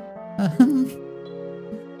kill me.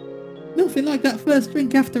 Nothing like that first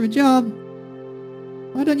drink after a job.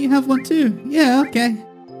 Why don't you have one too? Yeah, okay.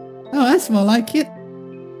 Oh, that's more like it.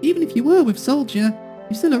 Even if you were with Soldier,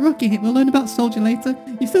 you're still a rookie. We'll learn about Soldier later.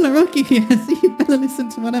 You're still a rookie here, so you better listen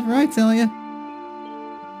to whatever I tell you.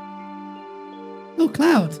 Oh,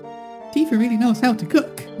 Cloud. Tifa really knows how to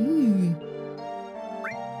cook.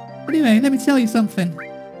 Anyway, let me tell you something.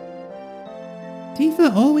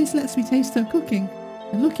 Tifa always lets me taste her cooking.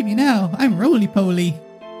 And look at me now, I'm roly-poly.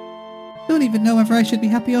 Don't even know whether I should be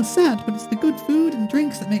happy or sad, but it's the good food and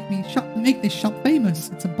drinks that make this shop famous.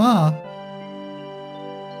 It's a bar.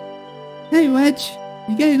 Hey, Wedge.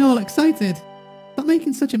 You're getting all excited. Stop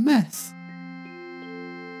making such a mess.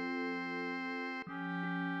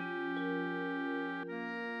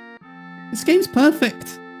 This game's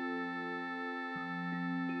perfect.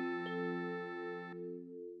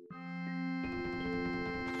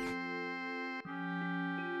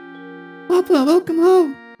 Papa, welcome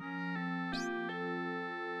home.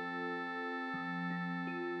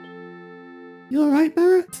 You alright,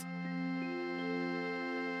 Barrett?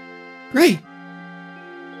 Great.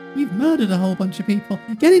 We've murdered a whole bunch of people.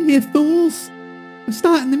 Get in here, fools. We're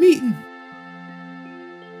starting the meeting.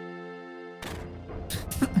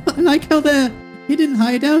 I like how their hidden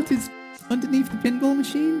hideout is underneath the pinball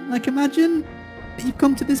machine. Like, imagine that you've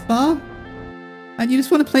come to this bar and you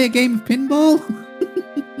just want to play a game of pinball.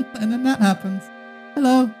 And then that happens.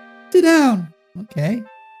 Hello. Sit down. Okay.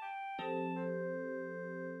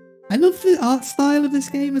 I love the art style of this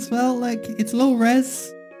game as well. Like, it's low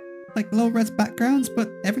res. Like low res backgrounds, but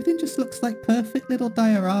everything just looks like perfect little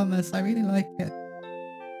dioramas. I really like it.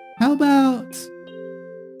 How about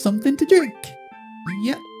something to drink?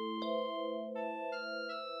 Yep.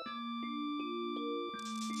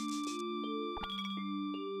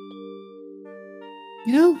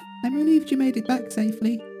 You know, I'm relieved you made it back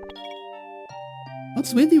safely.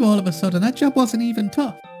 What's with you all of a sudden? That job wasn't even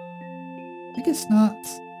tough. I guess not.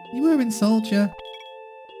 You were in Soldier.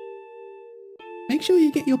 Make sure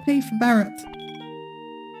you get your pay from Barrett.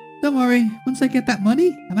 Don't worry, once I get that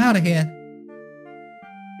money, I'm out of here.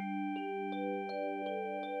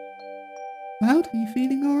 Cloud, are you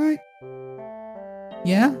feeling alright?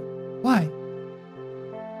 Yeah? Why?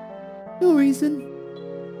 No reason.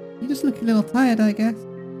 You just look a little tired, I guess.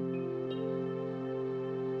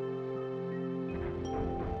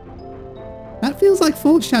 That feels like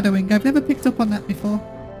foreshadowing. I've never picked up on that before.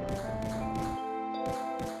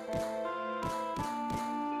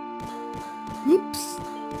 Oops.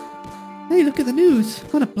 Hey, look at the news.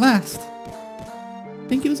 What a blast.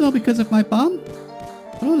 Think it was all because of my bomb?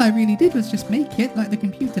 But all I really did was just make it, like the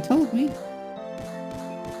computer told me.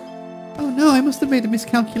 Oh no, I must have made a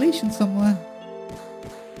miscalculation somewhere.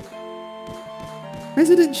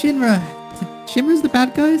 President Shinra. Shinra's the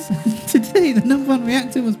bad guys? Today, the #1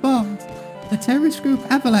 reactor was bombed. The terrorist group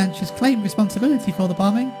Avalanche has claimed responsibility for the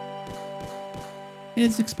bombing. It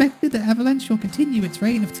is expected that Avalanche will continue its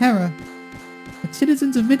reign of terror. But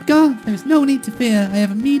citizens of Midgar, there is no need to fear. I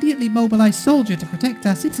have immediately mobilized Soldier to protect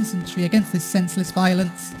our citizenry against this senseless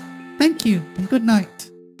violence. Thank you, and good night.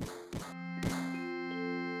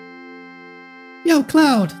 Yo,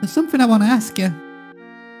 Cloud, there's something I want to ask you.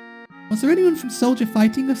 Was there anyone from Soldier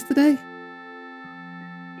fighting us today?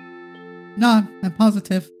 None, I'm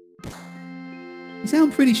positive. You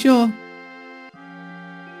sound pretty sure.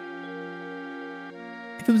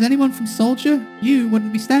 If it was anyone from Soldier, you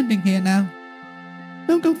wouldn't be standing here now.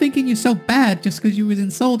 Don't go thinking you're so bad just because you was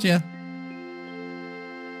in Soldier.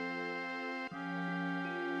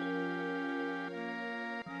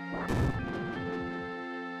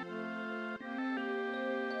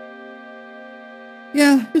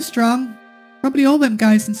 Yeah, you're strong. Probably all them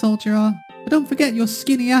guys in Soldier are. But don't forget your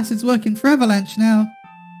skinny ass is working for Avalanche now.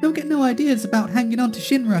 Don't get no ideas about hanging on to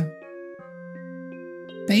Shinra.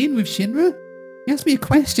 Staying with Shinra? You asked me a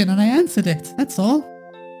question and I answered it, that's all.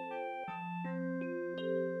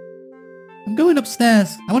 I'm going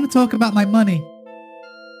upstairs. I want to talk about my money.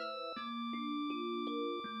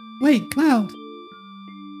 Wait, Cloud.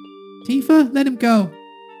 Tifa, let him go.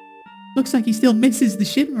 Looks like he still misses the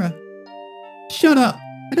Shinra. Shut up.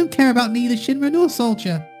 I don't care about neither Shinra nor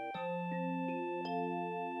Soldier.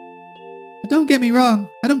 I don't get me wrong.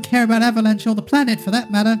 I don't care about Avalanche or the planet for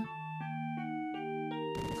that matter.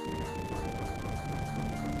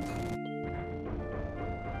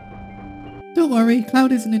 Don't worry,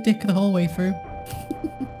 Cloud isn't a dick the whole way through.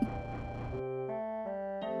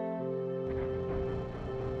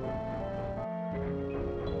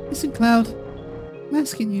 Listen, Cloud. I'm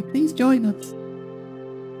asking you, please join us.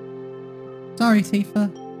 Sorry,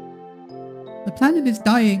 Tifa. The planet is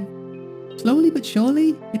dying. Slowly but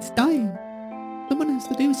surely, it's dying. Someone has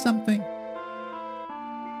to do something.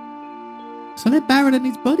 So let Barrett and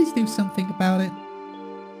his buddies do something about it.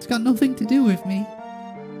 It's got nothing to do with me.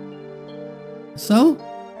 So?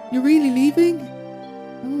 You're really leaving?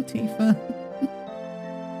 Oh, Tifa.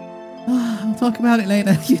 I'll talk about it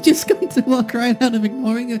later. You're just going to walk right out of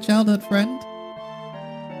ignoring your childhood friend?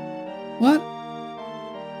 What?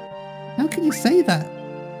 How can you say that?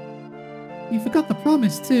 You forgot the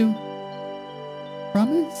promise too.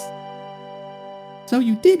 Promise? So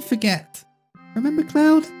you did forget. Remember,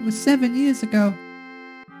 Cloud? It was 7 years ago.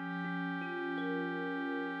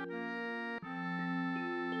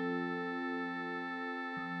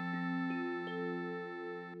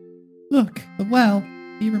 Look, the well.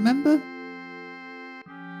 Do you remember?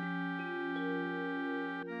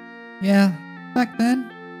 Yeah, back then.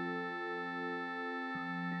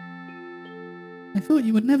 I thought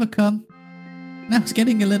you would never come. Now it's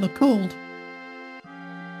getting a little cold.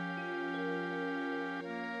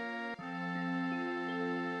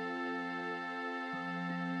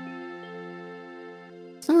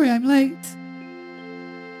 Sorry I'm late.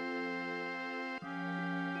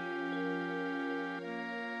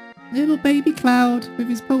 Little baby Cloud with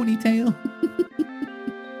his ponytail.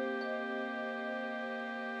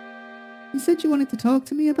 You said you wanted to talk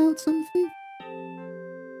to me about something?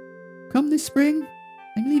 Come this spring,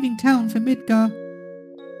 I'm leaving town for Midgar.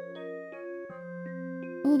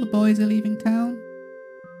 All the boys are leaving town.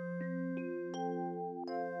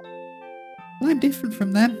 Well, I'm different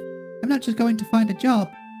from them. I'm not just going to find a job.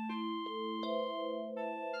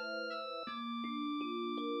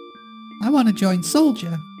 I want to join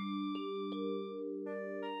Soldier.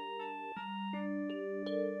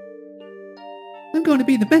 I'm going to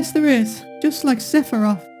be the best there is, just like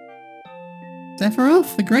Sephiroth.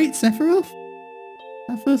 Sephiroth? The great Sephiroth?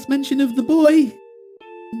 Our first mention of the boy.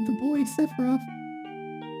 The boy Sephiroth.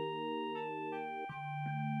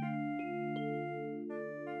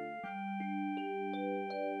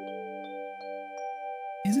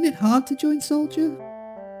 Isn't it hard to join Soldier?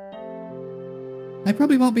 I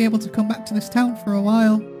probably won't be able to come back to this town for a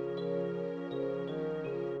while.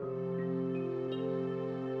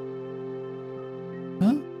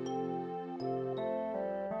 Huh?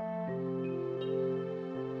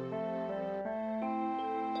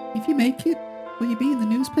 If you make it, will you be in the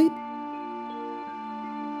newspaper?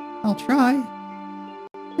 I'll try.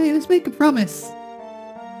 Hey, let's make a promise.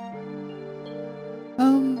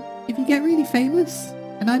 If you get really famous,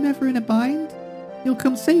 and I'm ever in a bind, you'll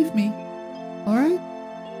come save me. Alright?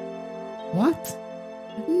 What?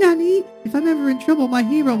 Nanny, if I'm ever in trouble, my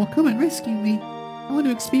hero will come and rescue me. I want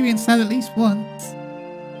to experience that at least once.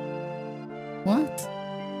 What?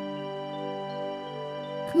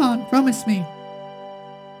 Come on, promise me.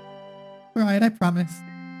 Alright, I promise.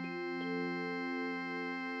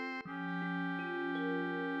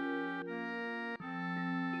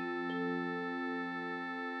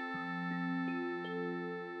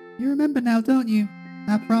 You remember now, don't you?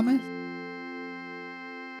 Our promise?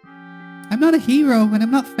 I'm not a hero and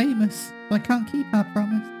I'm not famous, so I can't keep our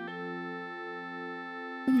promise.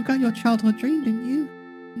 But you got your childhood dream, didn't you?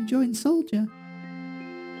 You joined Soldier.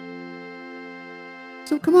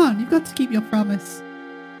 So come on, you've got to keep your promise.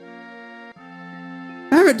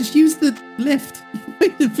 Barrett, just use the lift.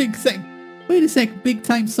 Wait a sec, big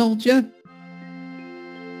time Soldier.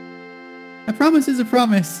 A promise is a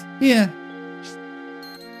promise. Here.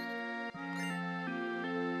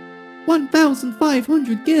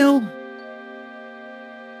 1,500 gil.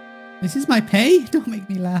 This is my pay? Don't make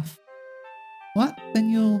me laugh. What? Then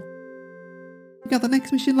you got the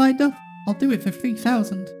next mission lined up? I'll do it for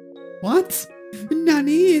 3,000. What?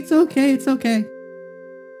 Nanny, it's okay, it's okay.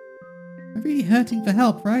 I'm really hurting for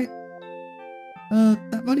help, right?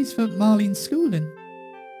 That money's for Marlene's schooling.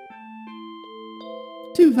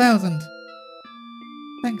 2,000.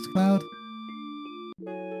 Thanks, Cloud.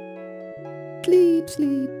 Sleep,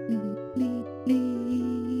 sleep, sleep, sleep,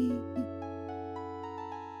 sleep.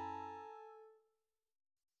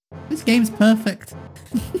 This game's perfect.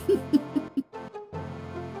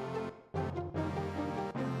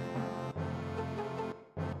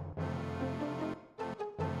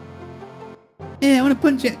 Yeah, I want to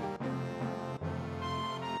punch it.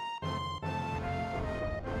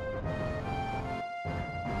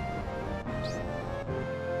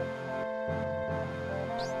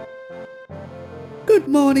 Good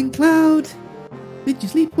morning, Cloud. Did you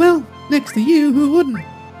sleep well? Next to you, who wouldn't?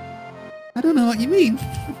 I don't know what you mean.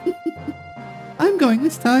 I'm going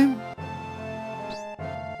this time.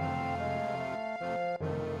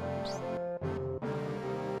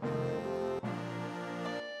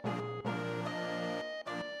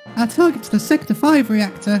 Our target's the Sector 5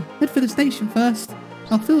 reactor. Head for the station first.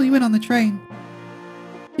 I'll fill you in on the train.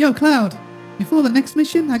 Yo, Cloud. Before the next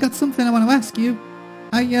mission, I got something I want to ask you.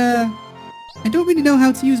 I don't really know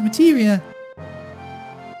how to use materia.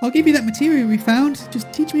 I'll give you that materia we found.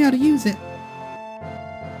 Just teach me how to use it.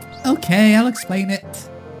 Okay, I'll explain it.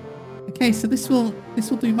 Okay, so this will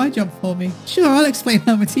do my job for me. Sure, I'll explain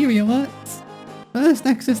how materia works. First,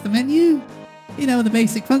 access the menu. You know, the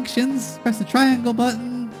basic functions. Press the triangle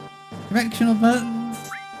button. Directional buttons.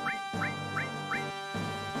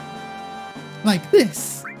 Like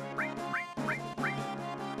this.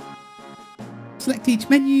 Select each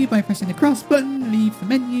menu by pressing the cross button. Leave the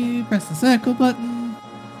menu. Press the circle button.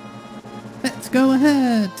 Let's go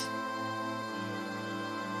ahead.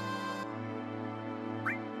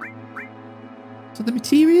 So the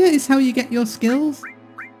materia is how you get your skills.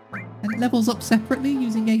 And it levels up separately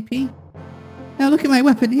using AP. Now look at my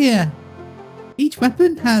weapon here. Each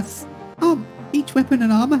weapon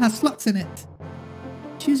and armor has slots in it.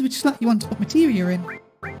 Choose which slot you want to put materia in.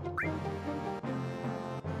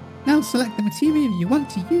 Now select the materia you want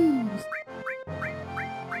to use.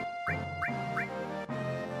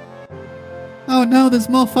 Oh no, there's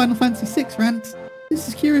more Final Fantasy VI rant. This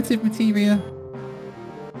is curative materia.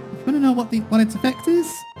 If you want to know what its effect is,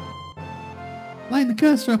 line the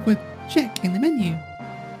cursor up with check in the menu.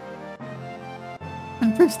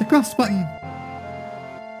 And press the cross button.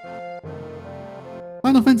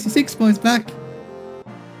 Final Fantasy VI boys back.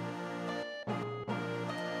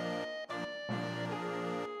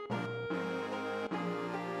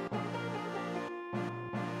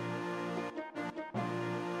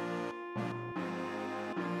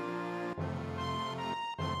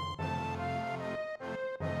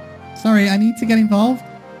 Sorry, I need to get involved.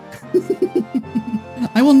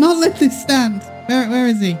 I will not let this stand. Where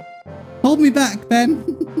is he? Hold me back, Ben.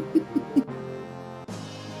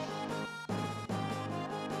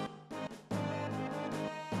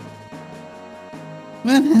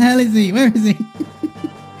 Where the hell is he? Where is he?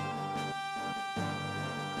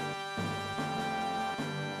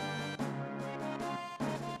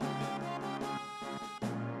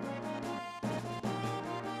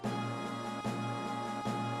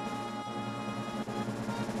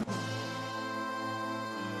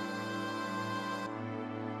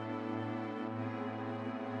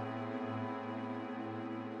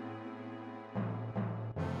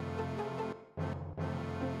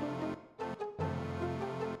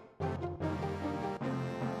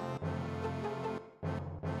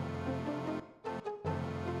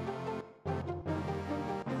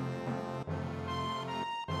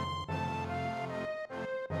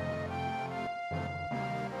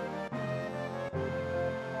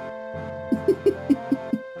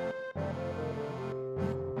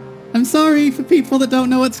 I'm sorry for people that don't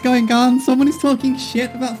know what's going on. Someone is talking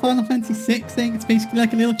shit about Final Fantasy VI, saying it's basically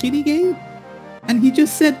like a little kiddie game. And he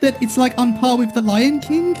just said that it's like on par with The Lion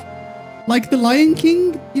King. Like The Lion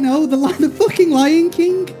King, you know, the fucking Lion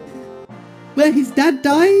King. Where his dad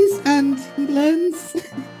dies and he learns,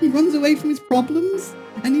 he runs away from his problems.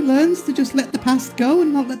 And he learns to just let the past go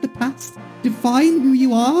and not let the past define who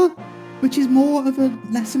you are. Which is more of a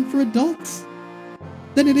lesson for adults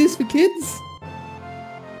than it is for kids.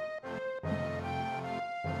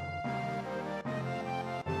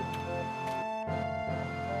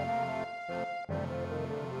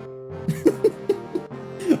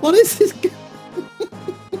 What is this?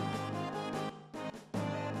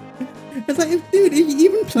 It's like, dude, have you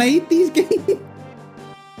even played these games?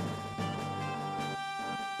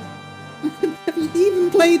 Have you even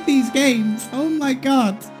played these games? Oh my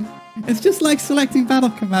god. It's just like selecting battle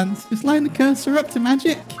commands. Just line the cursor up to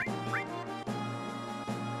magic.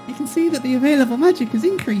 You can see that the available magic has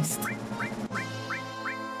increased.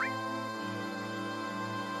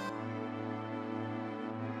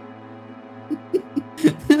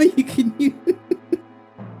 Now you can use...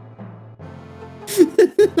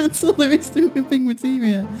 That's all there is to whipping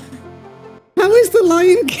materia. How is the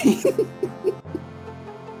Lion King?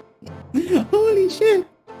 Holy shit.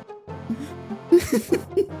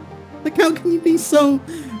 Like, how can you be so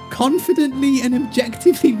confidently and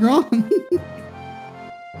objectively wrong?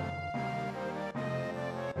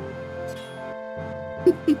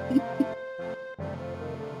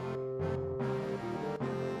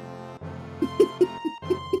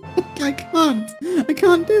 I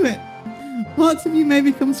can't do it. Parts of you may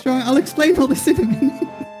become strong. I'll explain all this in a minute.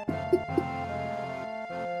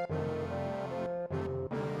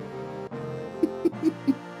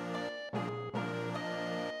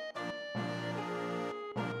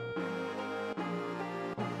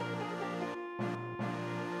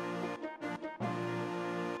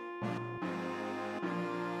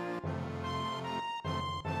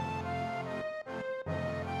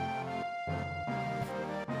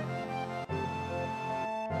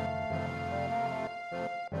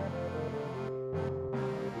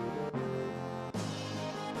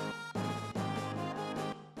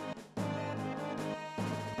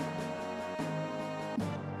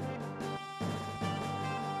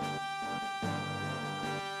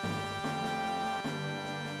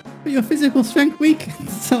 But your physical strength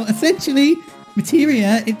weakens. So essentially,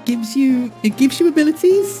 materia, it gives you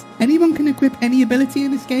abilities. Anyone can equip any ability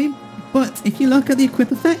in this game. But if you look at the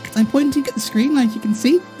equip effect, I'm pointing at the screen like you can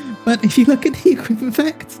see, but if you look at the equip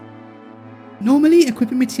effect, normally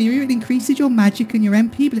equipping materia, it increases your magic and your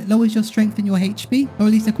MP, but it lowers your strength and your HP, or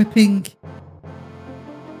at least equipping...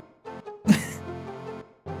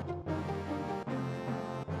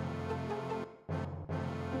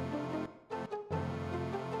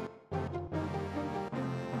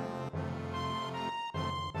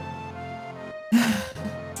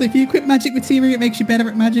 So if you equip magic materia, it makes you better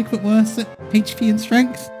at magic but worse at HP and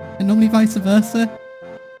strength, and normally vice versa.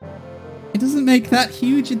 It doesn't make that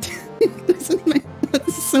huge this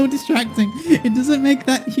is so distracting. It doesn't make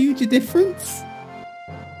that huge a difference.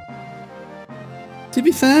 To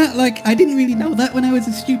be fair, like, I didn't really know that when I was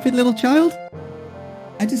a stupid little child.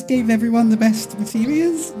 I just gave everyone the best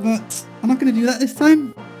materials, but I'm not going to do that this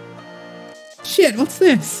time. Shit, what's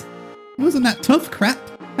this? It wasn't that tough crap.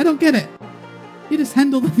 I don't get it. You just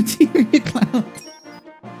handle the materia, Cloud.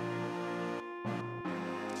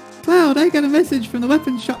 Cloud, I got a message from the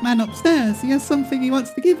weapons shop man upstairs. He has something he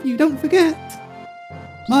wants to give you, don't forget.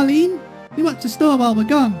 Marlene, you watch the store while we're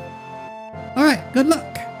gone. Alright, good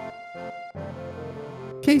luck.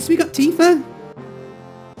 Okay, so we got Tifa.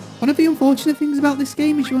 One of the unfortunate things about this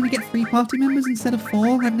game is you only get 3 party members instead of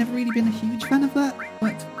 4. I've never really been a huge fan of that,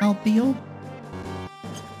 but I'll deal.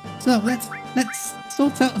 So, let's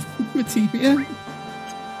sort out materia.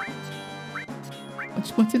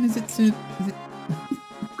 Which button is it to...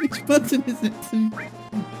 Which button is it to...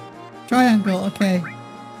 Triangle, okay.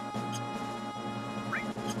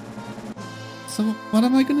 So what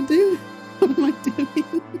am I gonna do? What am I doing?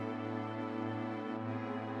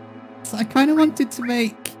 So I kind of wanted to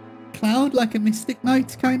make Cloud like a Mystic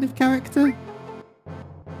Knight kind of character.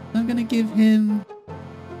 I'm gonna give him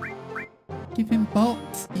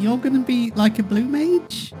Bolt. You're gonna be like a blue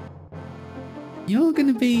mage. You're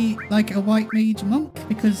gonna be like a white mage monk,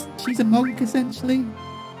 because she's a monk essentially.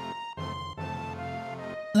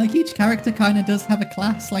 Like, each character kind of does have a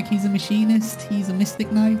class, like he's a machinist, he's a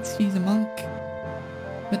mystic knight, she's a monk.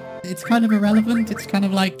 But it's kind of irrelevant, it's kind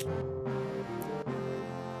of like...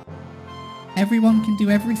 everyone can do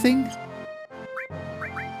everything.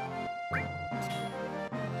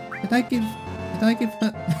 Did I give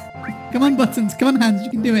that... Come on buttons, come on hands, you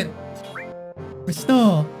can do it.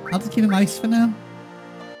 Restore. I'll just keep him ice for now.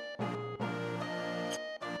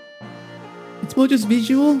 It's more just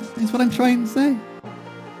visual, is what I'm trying to say.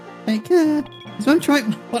 Take care. Is what I'm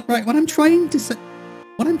trying. What I'm trying to say.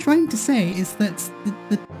 What I'm trying to say is that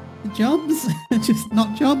the jobs are just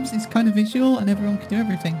not jobs. It's kind of visual, and everyone can do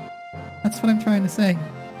everything. That's what I'm trying to say.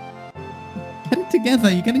 Get it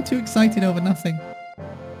together. You're getting too excited over nothing.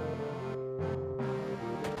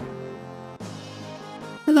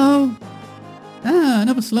 Hello. Ah,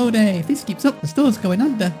 another slow day. If this keeps up, the store's going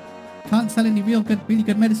under. Can't sell any really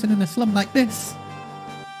good medicine in a slum like this.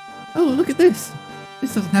 Oh, look at this.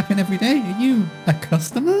 This doesn't happen every day. Are you a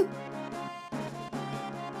customer?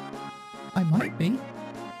 I might be.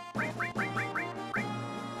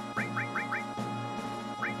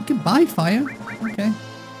 You can buy fire. Okay.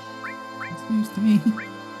 That's news to me.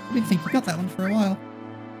 I didn't think you got that one for a while.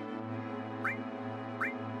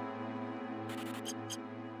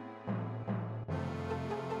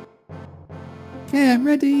 Okay, I'm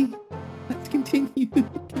ready. Let's continue.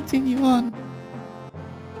 Continue on.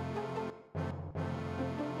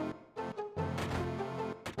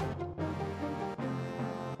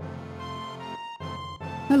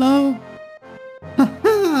 Hello. Haha!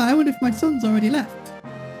 I wonder if my son's already left.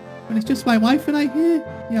 When it's just my wife and I here,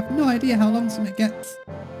 you have no idea how lonesome it gets.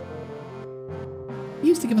 He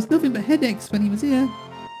used to give us nothing but headaches when he was here.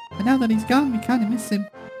 But now that he's gone, we kind of miss him.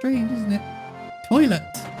 Strange, isn't it? Toilet.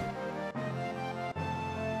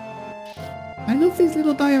 I love these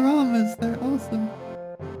little dioramas, they're awesome.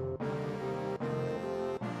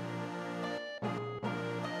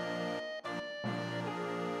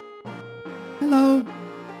 Hello.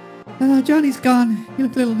 Johnny's gone. You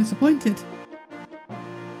look a little disappointed.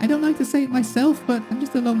 I don't like to say it myself, but I'm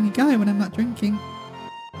just a lonely guy when I'm not drinking.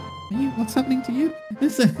 What's happening to you?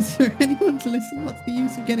 Listen, is there anyone to listen? What's the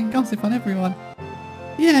use of getting gossip on everyone?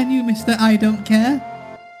 Yeah, and you, Mr. I don't care.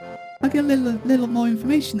 I'll get a little more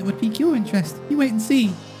information that would pique your interest. You wait and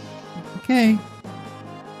see. Okay.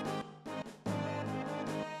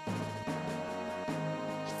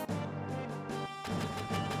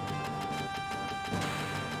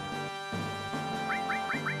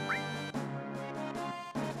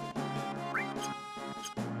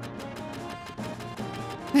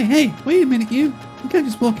 Hey, wait a minute, you. You can't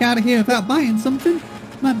just walk out of here without buying something.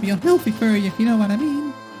 Might be unhealthy for you, if you know what I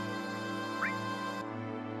mean.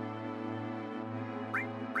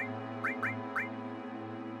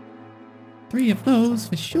 Three of those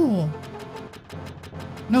for sure.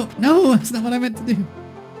 No, that's not what I meant to do.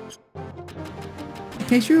 In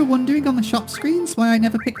case you were wondering on the shop screens why I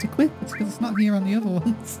never picked Equip, it's because it's not here on the other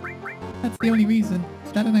ones. That's the only reason.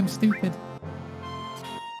 That and I'm stupid.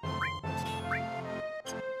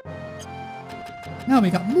 Now we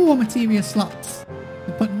got more materia slots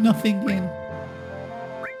to put nothing in.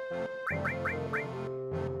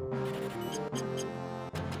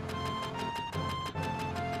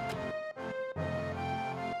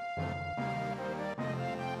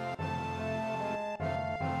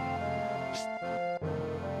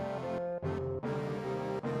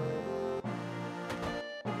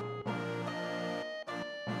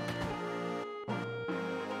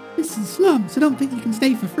 This is a slum, so don't think you can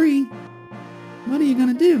stay for free. What are you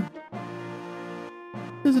gonna do?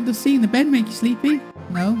 Doesn't just seeing the bed make you sleepy?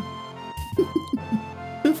 No.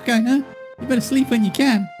 Tough guy, huh? You better sleep when you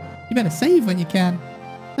can. You better save when you can.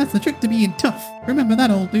 That's the trick to being tough. Remember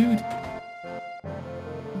that, old dude.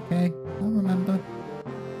 Okay, I'll remember.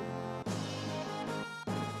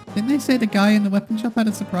 Didn't they say the guy in the weapon shop had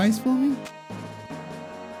a surprise for me?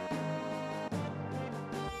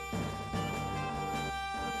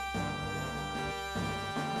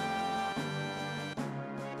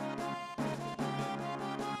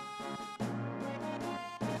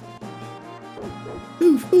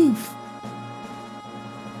 Oof, oof.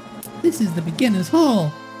 This is the beginner's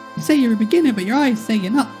hall. You say you're a beginner, but your eyes say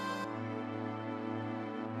you're not.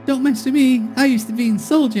 Don't mess with me. I used to be in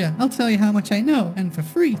Soldier. I'll tell you how much I know, and for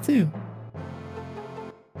free, too.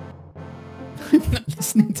 I'm not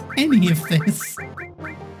listening to any of this.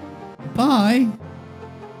 Bye.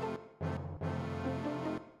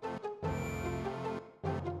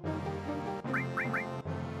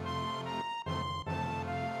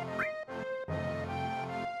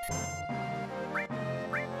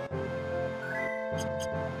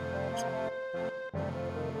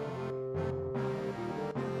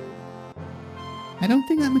 I don't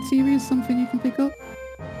think that materia is something you can pick up.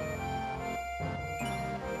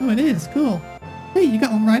 Oh, it is. Cool. Hey, you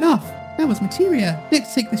got one right off. That was materia.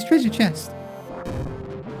 Next, take this treasure chest.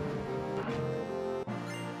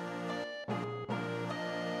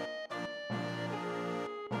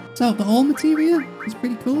 So, the all materia is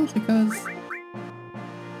pretty cool because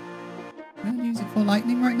I'm going to use it for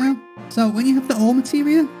lightning right now. So, when you have the all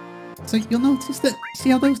materia, so you'll notice that,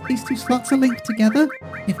 see how these two slots are linked together?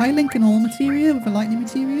 If I link an all materia with a lightning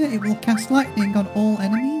materia, it will cast lightning on all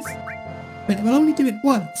enemies. But it will only do it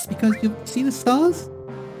once, because you'll see the stars?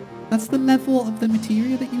 That's the level of the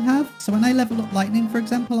materia that you have. So when I level up lightning, for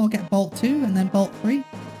example, I'll get bolt 2 and then bolt 3.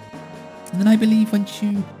 And then I believe once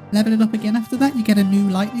you level it up again after that, you get a new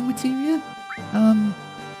lightning materia.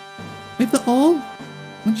 With the all,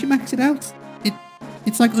 once you max it out,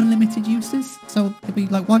 it's like unlimited uses. So it'll be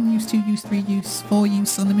like 1 use, 2 use, 3 use, 4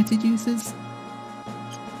 use, unlimited uses.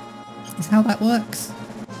 Is how that works.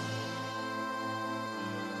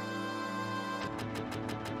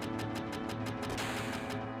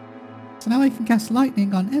 So now I can cast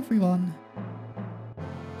lightning on everyone.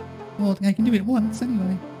 Well, I can do it once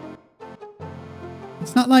anyway.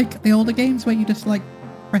 It's not like the older games where you just like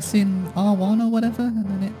press in R1 or whatever and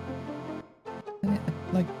then it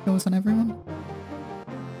like goes on everyone.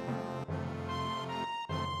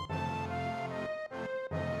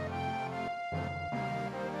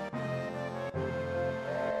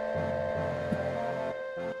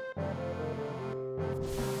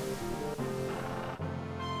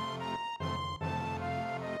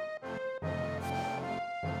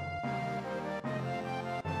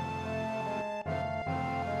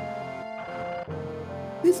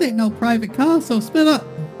 This ain't no private car, so spill up.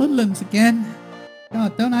 Hoodlums again.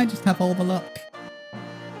 God, don't I just have all the luck?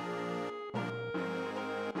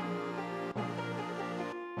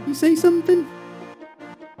 You say something?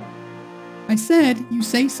 I said, you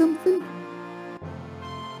say something?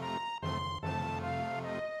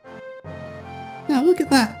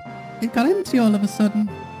 look at that! It got empty all of a sudden.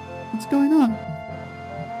 What's going on?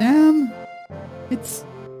 Damn! It's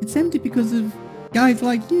empty because of guys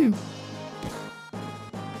like you.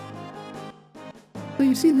 So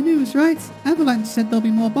you've seen the news, right? Avalanche said there'll be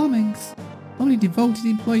more bombings. Only devoted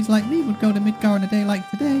employees like me would go to Midgar on a day like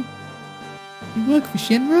today. You work for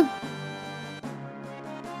Shinra?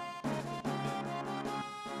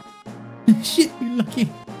 Shit, you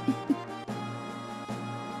lucky.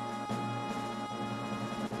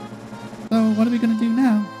 So what are we gonna do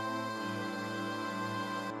now?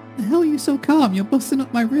 The hell are you so calm? You're busting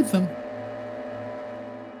up my rhythm.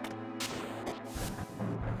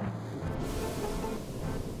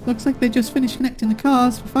 Looks like they just finished connecting the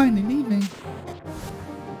cars. We're finally leaving.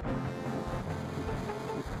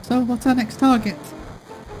 So what's our next target?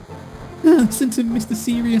 Listen to Mr.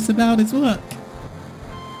 Serious about his work.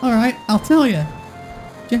 Alright, I'll tell you.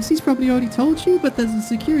 Jesse's probably already told you, but there's a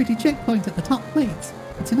security checkpoint at the top plate.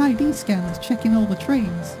 It's an ID scan that's checking all the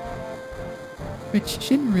trains, which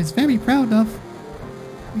Shinra is very proud of.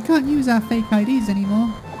 We can't use our fake IDs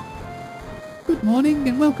anymore. Good morning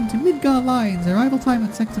and welcome to Midgar Lines. Arrival time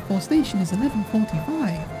at Sector 4 station is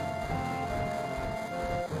 11:45.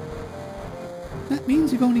 That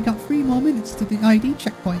means we've only got 3 more minutes to the ID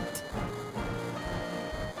checkpoint.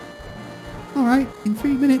 Alright, in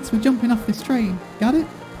 3 minutes we're jumping off this train. Got it?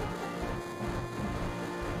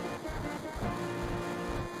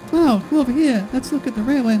 Cloud, come over here. Let's look at the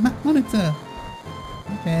railway map monitor.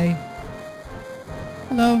 Okay.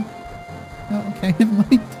 Hello. Oh, okay, never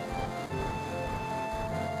mind.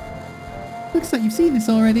 Looks like you've seen this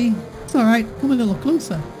already. It's alright, come a little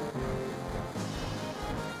closer.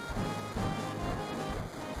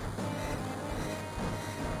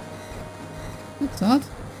 Looks odd.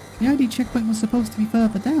 The ID checkpoint was supposed to be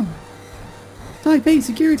further down. Type A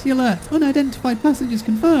security alert. Unidentified passengers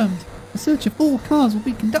confirmed. A search of all cars will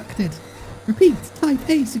be conducted. Repeat, Type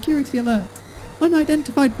A security alert.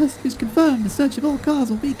 Unidentified passengers confirmed. A search of all cars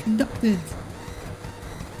will be conducted.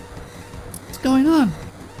 What's going on?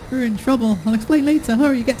 We're in trouble. I'll explain later.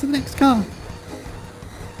 Hurry, get to the next car.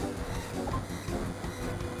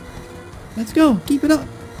 Let's go. Keep it up.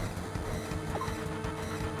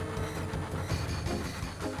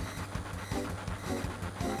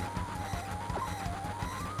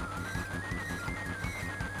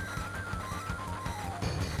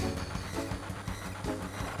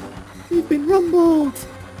 We've been rumbled!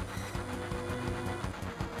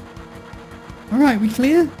 Alright, we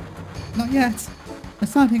clear? Not yet. They're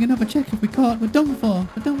starting another check. If we caught, we're done for.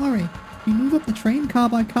 But don't worry. If we move up the train car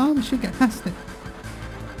by car, we should get past it.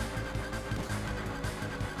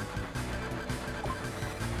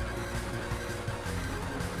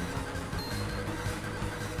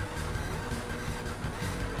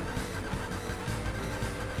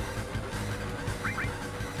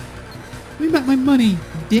 Give me back my money,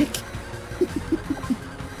 dick!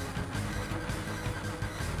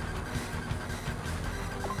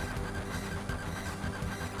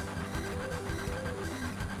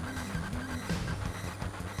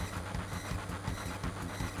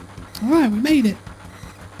 Alright, we made it!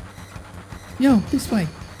 Yo, this way!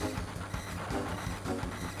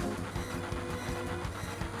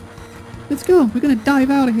 Let's go! We're gonna dive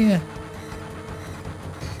out of here!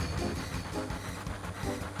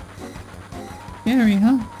 Scary,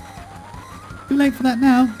 huh? Too late for that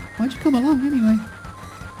now. Why'd you come along anyway?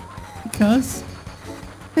 Because...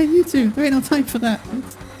 Hey, you two! There ain't no time for that!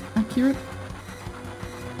 It's accurate.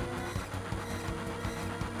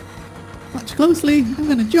 Watch closely! I'm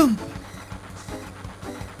gonna jump!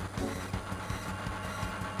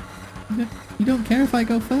 You don't care if I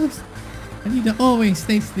go first? I need to always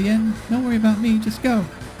stay to the end. Don't worry about me, just go.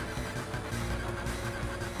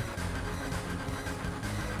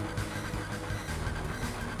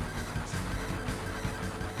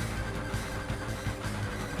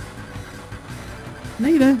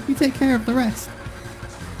 Later, you take care of the rest.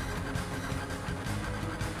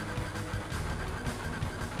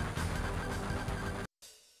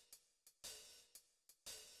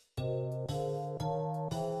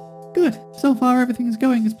 Good. So far everything is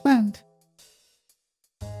going as planned.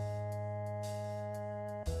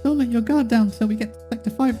 Don't let your guard down till we get to Sector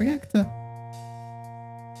 5 reactor.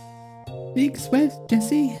 Big Sweat,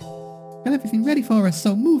 Jesse. Got everything ready for us,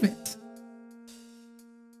 so move it.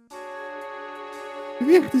 The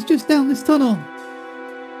reactor's just down this tunnel.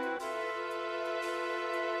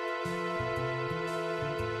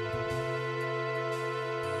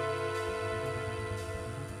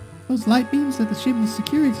 Those light beams are the Shinra's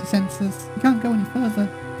security sensors. You can't go any further.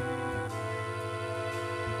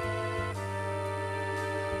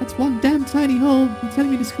 Let's It's one damn tiny hole. You're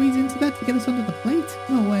telling me to squeeze into that to get us under the plate?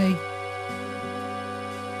 No way.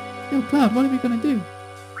 Yo, Cloud, what are we gonna do?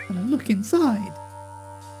 Gonna look inside.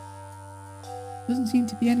 Doesn't seem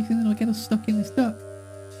to be anything that'll get us stuck in this duct.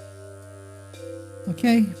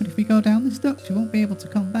 Okay, but if we go down this duct, we won't be able to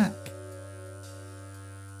come back.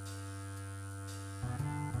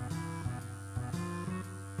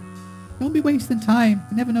 Don't be wasting time.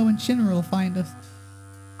 You never know when Shinra will find us.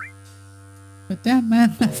 But damn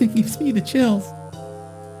man, that thing gives me the chills.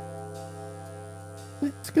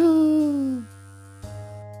 Let's go!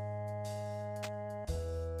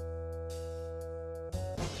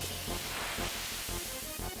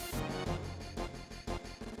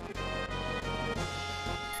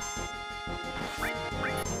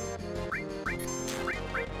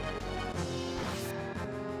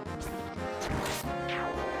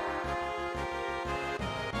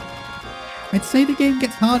 I'd say the game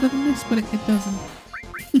gets harder than this, but it doesn't.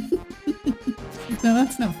 No,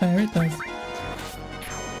 that's not fair, it does.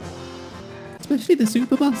 Especially the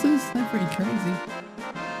super bosses, they're pretty crazy.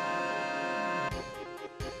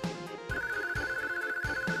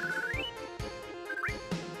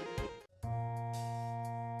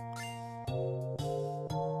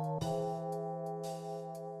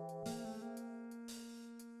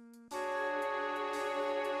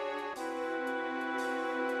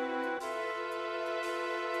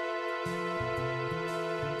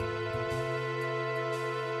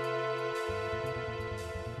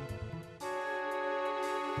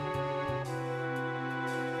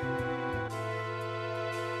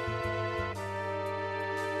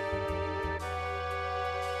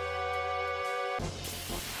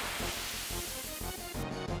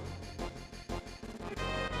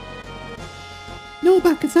 No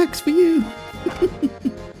back attacks for you! I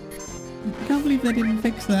can't believe they didn't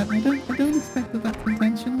fix that. I don't expect that that's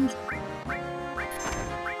intentional.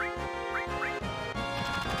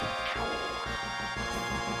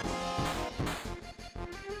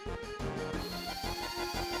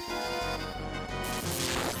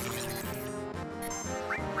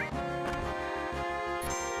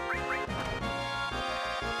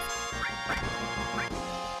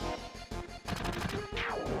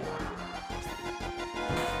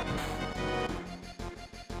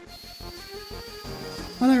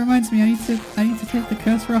 Oh, that reminds me, I need to take the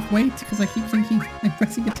cursor off weight because I keep thinking I'm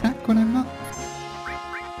pressing attack when I'm not.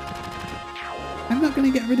 I'm not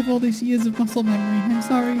going to get rid of all these years of muscle memory, I'm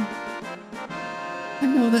sorry. I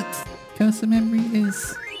know that cursor memory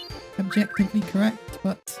is objectively correct,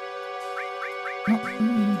 but not for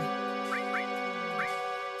me.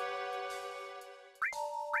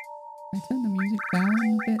 I turn the music down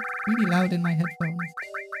a bit, really loud in my headphones.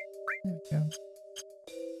 There we go.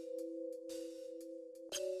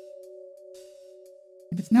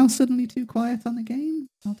 If it's now suddenly too quiet on the game,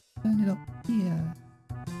 I'll turn it up here.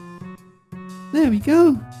 There we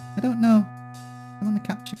go! I don't know. I'm on the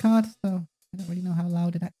capture card, so I don't really know how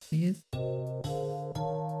loud it actually is.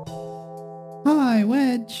 Hi,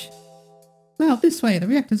 Wedge! Well, this way, the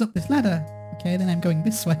reactor's up this ladder. Okay, then I'm going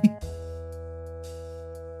this way.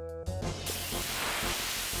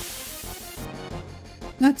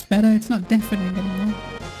 That's better, it's not deafening anymore.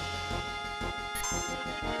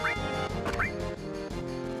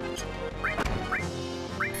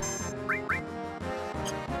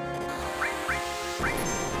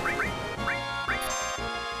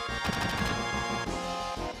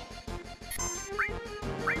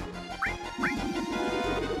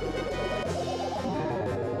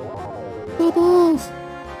 Bubbles!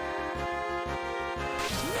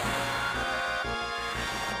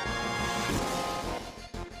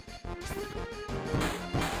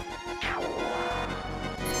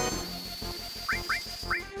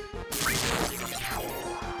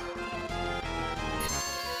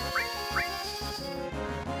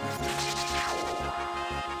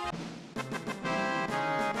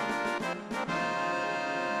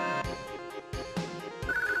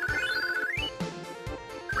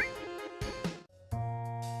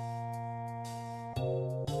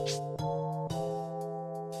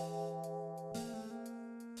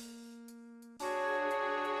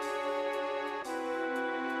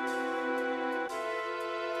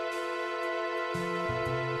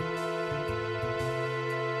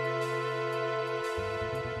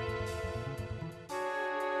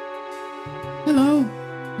 Hello?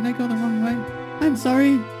 Did I go the wrong way? I'm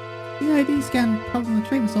sorry. The ID scan problem on the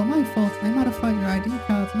train was all my fault. I modified your ID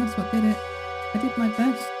cards and that's what did it. I did my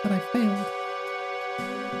best, but I failed.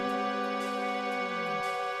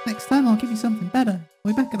 Next time I'll give you something better.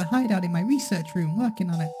 I'll be back at the hideout in my research room working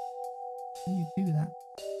on it. Can you do that?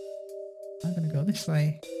 I'm gonna go this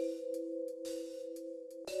way.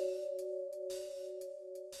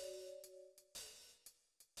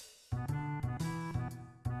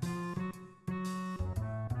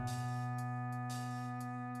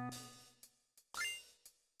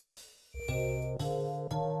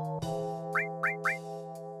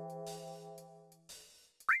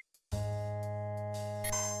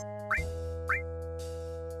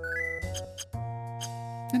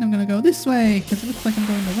 Then I'm gonna go this way, because it looks like I'm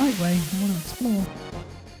going the right way. I want to explore.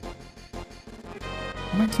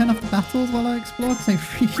 I might turn off the battles while I explore, because I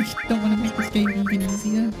really don't want to make this game even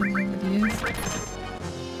easier than it already is.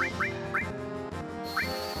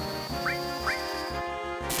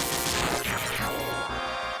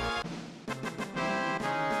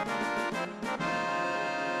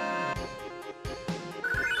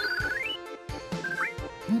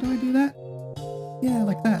 How do I do that? Yeah,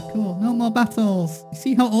 like that. Cool. No more battles. You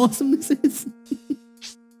see how awesome this is? You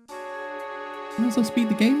can also speed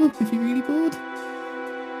the game up if you're really bored.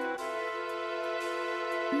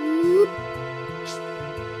 Whoop.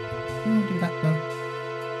 I won't do that though.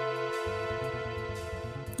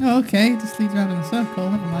 Oh, okay. It just leads around in a circle.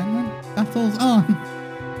 Never mind then. Battles on.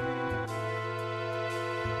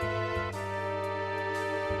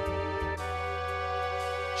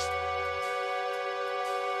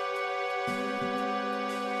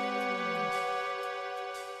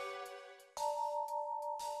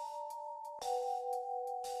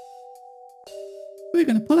 We're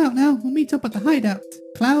gonna pull out now. We'll meet up at the hideout.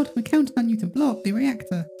 Cloud, we're counting on you to blow up the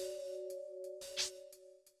reactor.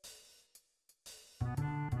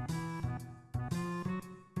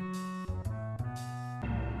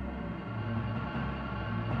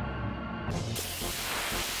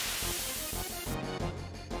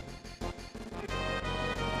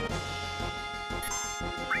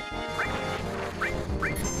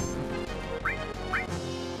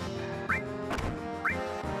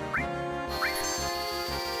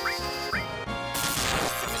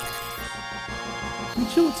 I'm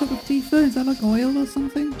sure what's up with Tifa? Is that like oil or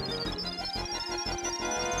something?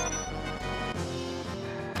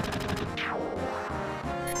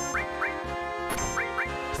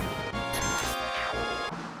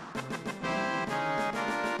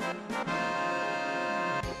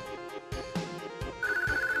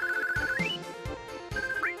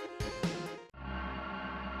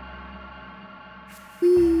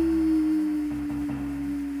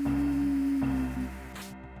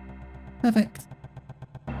 Perfect.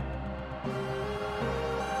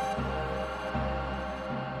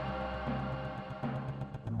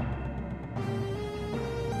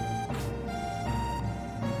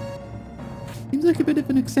 Seems like a bit of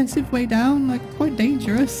an excessive way down, like quite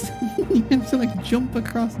dangerous. You have to like jump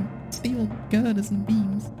across and steal girders and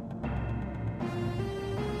beams.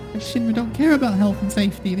 But Shinra don't care about health and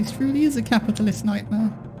safety. This truly is a capitalist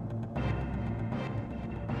nightmare.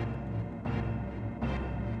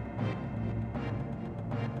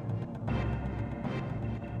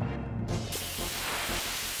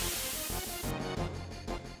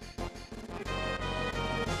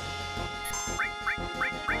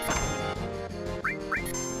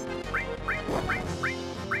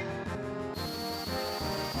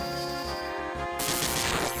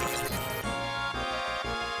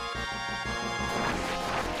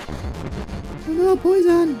 Oh no,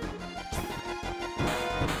 poison!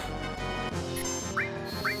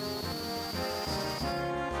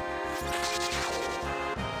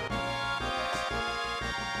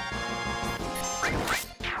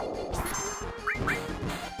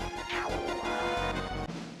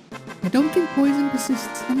 I don't think poison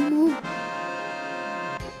persists anymore.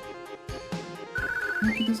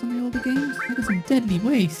 Like it does on the older games. It does some deadly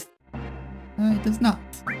waste. It does not.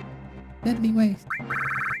 Deadly waste.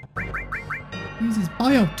 Uses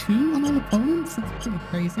Bio 2 on all opponents? That's pretty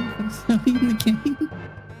crazy for this early in the game.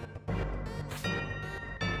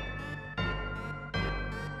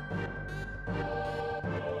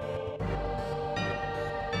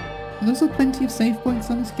 There's also plenty of save points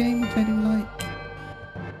on this game, which I do like.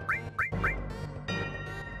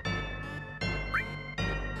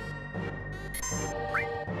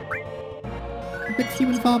 A bit few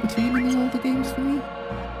and far between in the older games for me.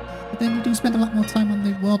 But then you do spend a lot more time on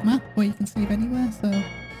the world map where you can save anywhere, so...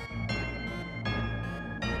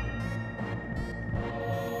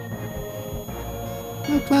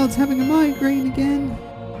 Oh, Cloud's having a migraine again!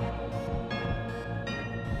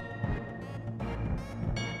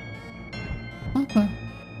 Papa?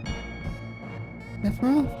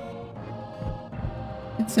 Sephiroth?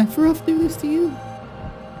 Did Sephiroth do this to you?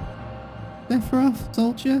 Sephiroth,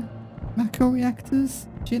 Soldier, Macro Reactors,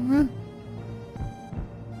 Shinra?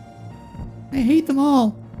 I hate them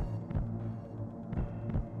all!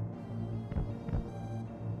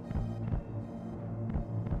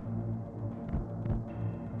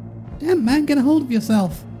 Damn man, get a hold of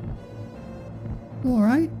yourself! You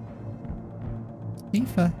alright?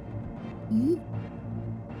 Tifa? Hmm?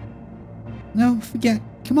 No, forget.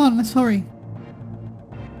 Come on, let's hurry.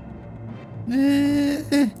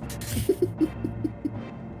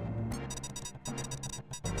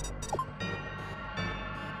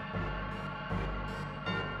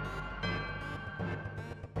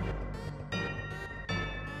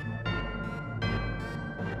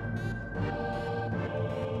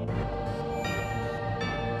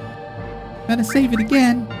 Better save it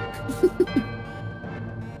again.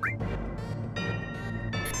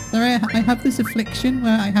 Sorry, I have this affliction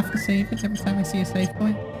where I have to save it every time I see a save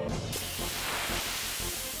point.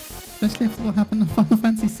 Especially after what happened on Final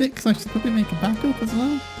Fantasy VI, so I should probably make a backup as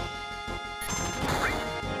well.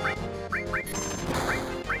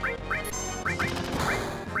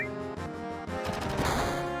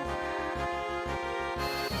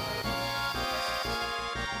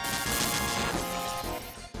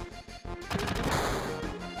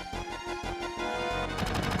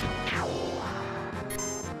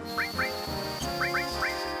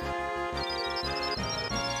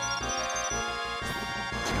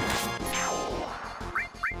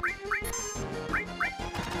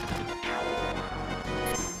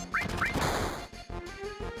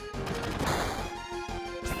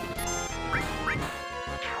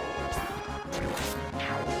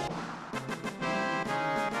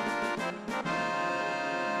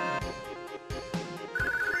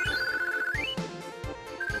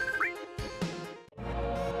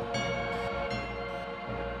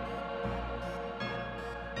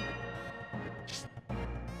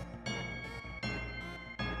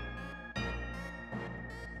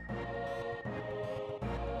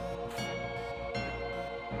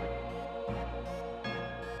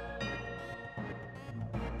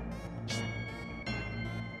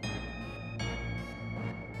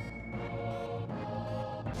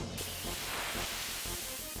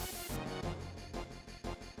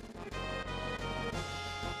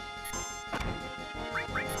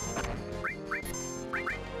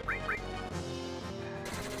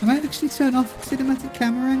 I might actually turn off cinematic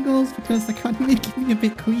camera angles because they're kind of making me a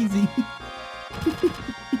bit queasy.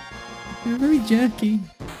 They're very jerky.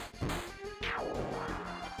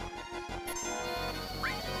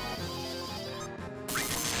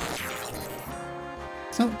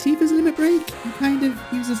 So Tifa's limit break, you kind of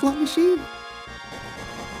use a slot machine,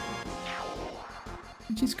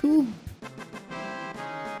 which is cool.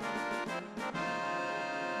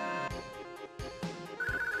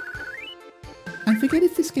 I forget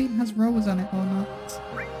if this game has rows on it or not.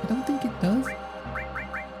 I don't think it does.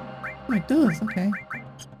 Oh, it does, okay.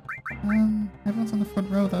 Everyone's on the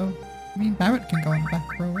front row though. I mean, Barrett can go on the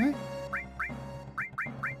back row, right?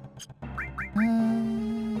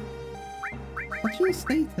 What's your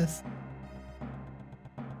status?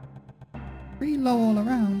 Pretty low all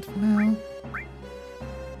around for now.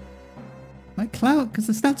 Like Cloud, because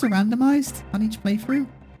the stats are randomized on each playthrough.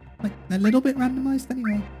 Like, a little bit randomized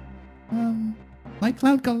anyway. Like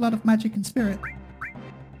Cloud got a lot of magic and spirit.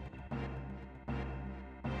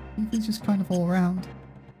 He's just kind of all around.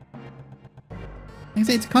 Like I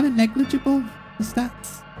say, it's kind of negligible, the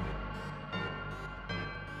stats.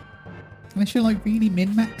 Unless you're like really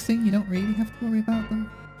min-maxing, you don't really have to worry about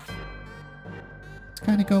them. Just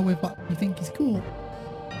kind of go with what you think is cool.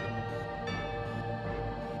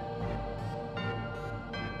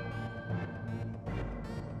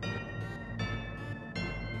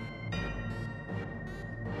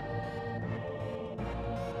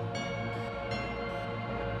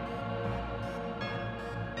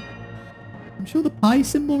 I'm sure the pie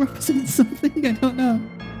symbol represents something, I don't know.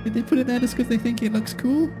 Did they put it there just because they think it looks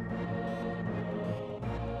cool?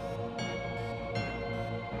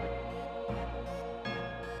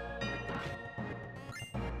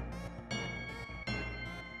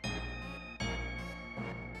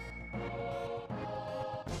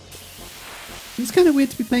 It's kind of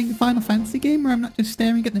weird to be playing a Final Fantasy game where I'm not just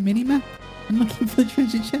staring at the minimap and looking for the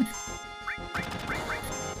treasure chest.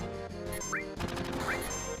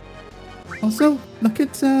 Also, look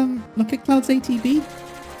at Cloud's ATB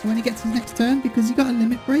for when he gets his next turn, because he got a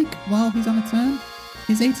limit break while he's on a turn.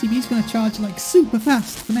 His ATB is going to charge like super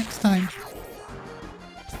fast for next time.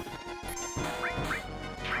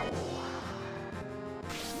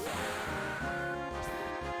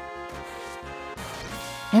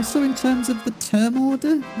 Also, in terms of the turn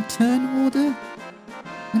order,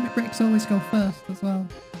 limit breaks always go first as well.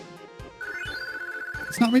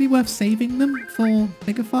 It's not really worth saving them for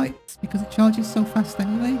bigger fights because it charges so fast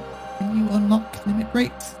anyway. When you unlock limit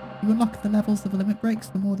breaks, you unlock the levels of the limit breaks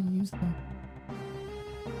the more you use them.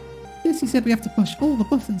 Yes, he said we have to push all the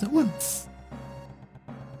buttons at once.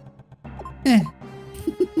 Eh.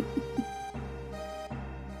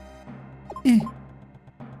 Eh.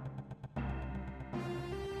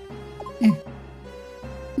 Eh.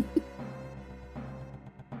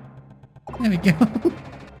 There we go.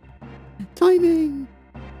 Timing!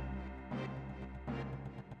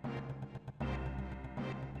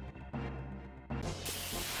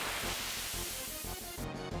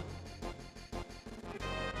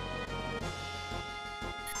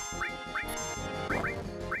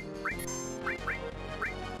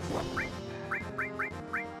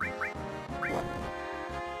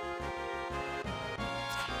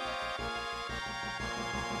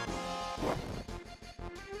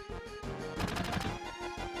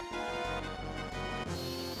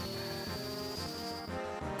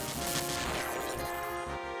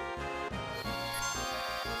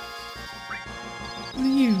 What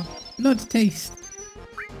are you? Blood taste.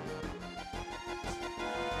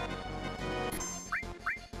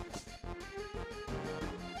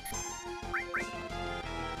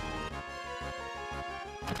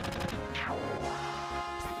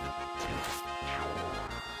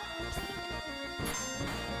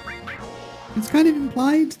 It's kind of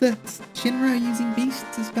implied that Shinra are using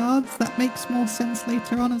beasts as guards. That makes more sense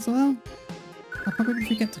later on as well. I'll probably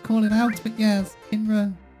forget to call it out, but yeah,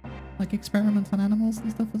 Shinra like experiment on animals and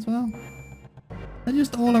stuff as well. They're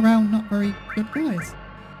just all around not very good guys.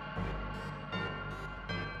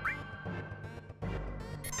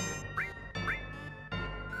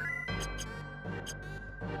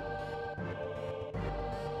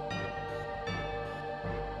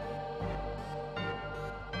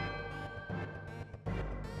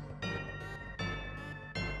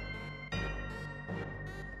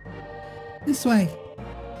 This way.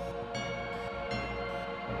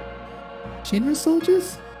 Shinra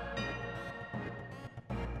soldiers?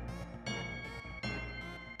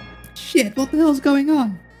 Shit, what the hell's going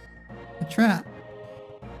on? A trap.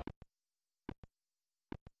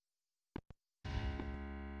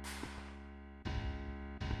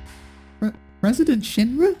 President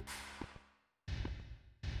Shinra?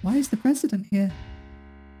 Why is the president here?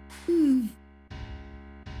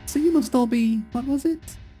 So you must all be, what was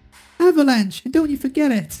it? Avalanche, and don't you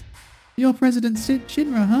forget it. You're President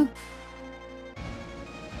Shinra, huh?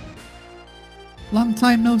 Long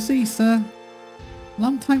time no see, sir.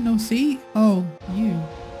 Long time no see? Oh, you.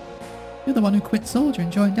 You're the one who quit Soldier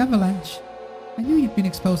and joined Avalanche. I knew you'd been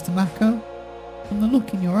exposed to Mako. From the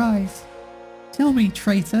look in your eyes. Tell me,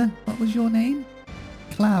 traitor, what was your name?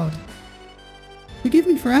 Cloud. Forgive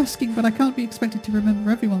me for asking, but I can't be expected to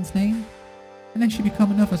remember everyone's name. Unless you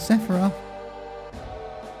become another Sephiroth.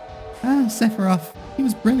 Ah, Sephiroth. He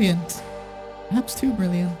was brilliant. Perhaps too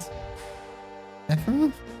brilliant.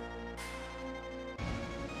 Sephiroth?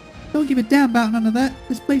 Don't give a damn about none of that.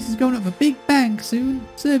 This place is going up a big bang soon.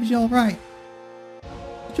 Serves you all right.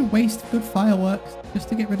 Such a waste of good fireworks just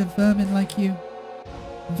to get rid of vermin like you.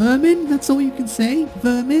 Vermin? That's all you can say?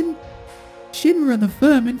 Vermin? Shinra the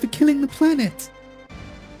vermin for killing the planet.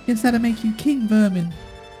 Guess that'll make you King Vermin.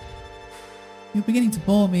 You're beginning to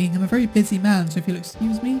bore me. I'm a very busy man, so if you'll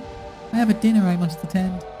excuse me, I have a dinner I must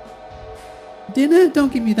attend. Dinner?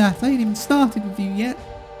 Don't give me that. I ain't even started with you yet.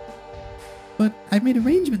 But I've made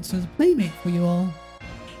arrangements as a playmate for you all.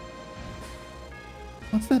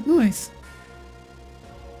 What's that noise?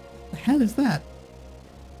 The hell is that?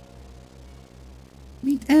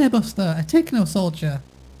 Meet Airbuster, a techno soldier.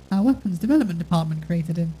 Our weapons development department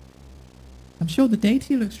created him. I'm sure the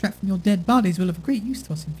data you'll extract from your dead bodies will have great use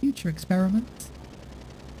to us in future experiments.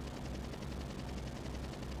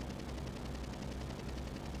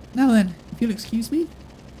 Now then, if you'll excuse me.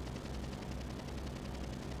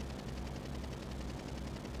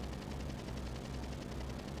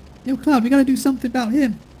 Yo, Cloud, we gotta do something about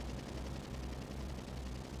him.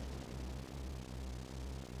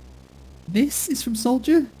 This is from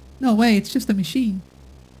Soldier? No way, it's just a machine.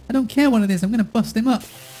 I don't care what it is, I'm gonna bust him up.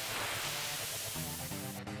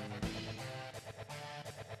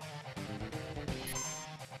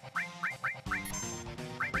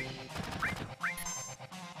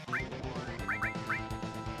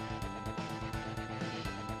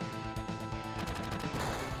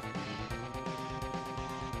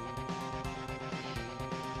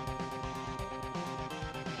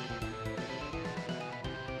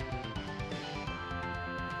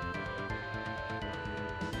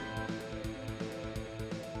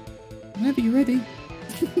 Whenever you're ready.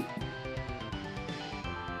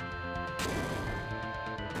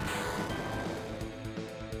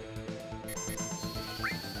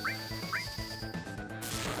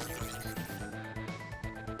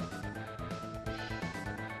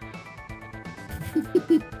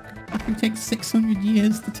 It takes 600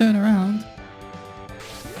 years to turn around.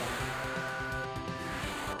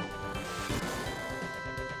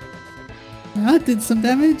 Now that did some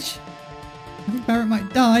damage. I think Barrett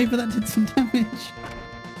might die, but that did some damage.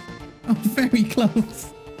 Oh, very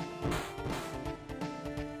close.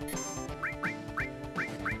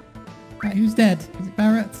 Right, who's dead? Is it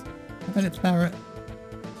Barrett? I bet it's Barrett.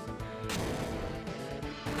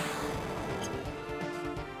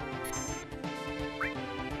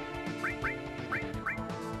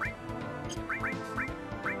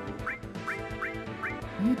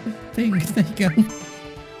 Things, there you go.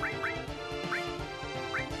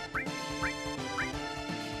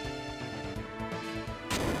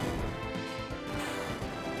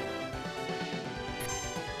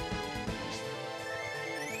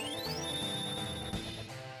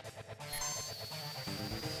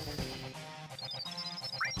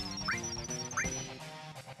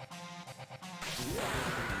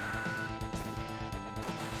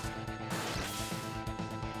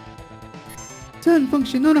 Turn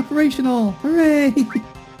function non-operational! Hooray!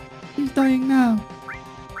 Who's dying now?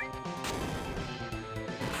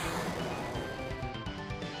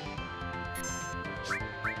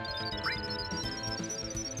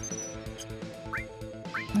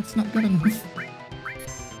 That's not good enough.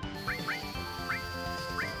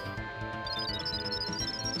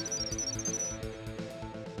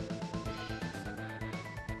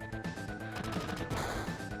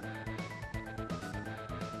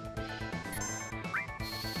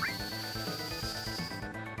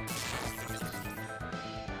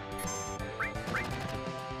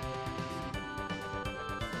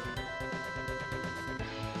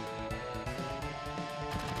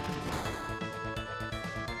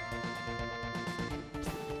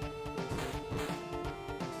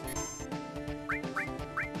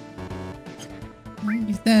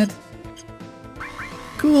 He's dead.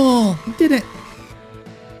 Cool! We did it!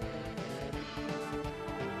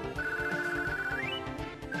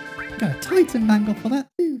 Got a Titan mangle for that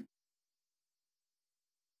too.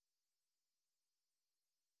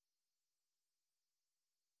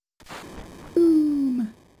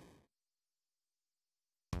 Boom!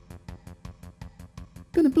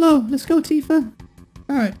 Gonna blow! Let's go, Tifa!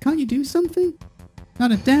 Alright, can't you do something?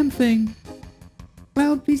 Not a damn thing.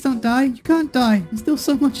 Cloud, please don't die. You can't die. There's still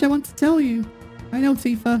so much I want to tell you. I know,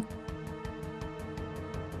 Tifa.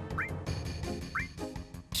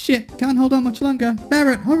 Shit, can't hold on much longer.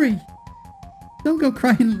 Barrett, hurry! Don't go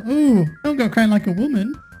crying. Ooh, don't go crying like a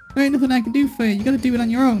woman. There ain't nothing I can do for you. You gotta do it on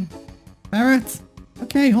your own. Barrett?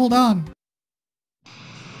 Okay, hold on.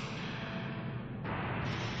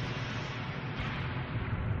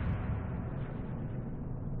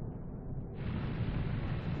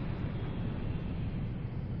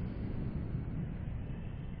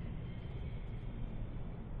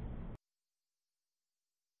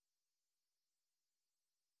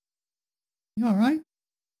 You alright?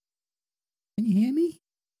 Can you hear me?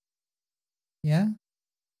 Yeah?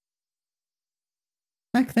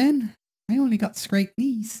 Back then, I only got scraped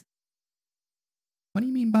knees. What do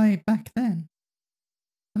you mean by back then?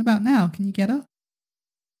 What about now? Can you get up?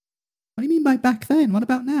 What do you mean by back then? What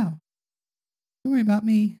about now? Don't worry about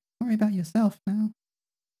me. Worry about yourself now.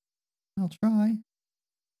 I'll try.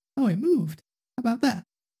 Oh, it moved. How about that?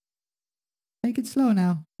 Take it slow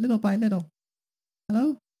now, little by little.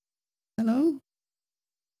 Hello? Hello?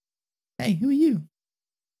 Hey, who are you?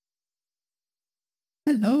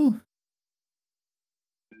 Hello?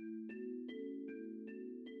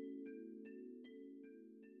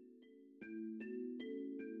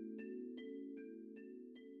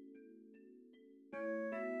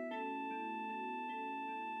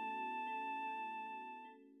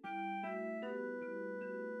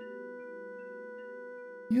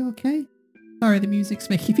 You okay? Sorry, the music's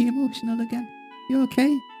making me emotional again. You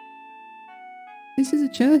okay? This is a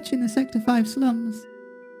church in the Sector 5 slums.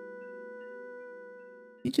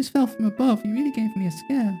 You just fell from above. You really gave me a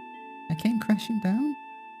scare. I came crashing down.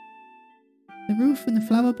 The roof and the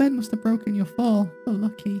flower bed must have broken your fall. So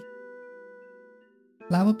lucky.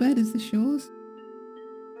 Flower bed, is this yours?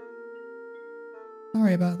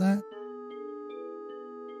 Sorry about that.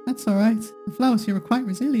 That's alright. The flowers here are quite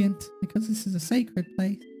resilient, because this is a sacred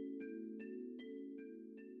place.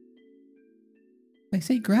 They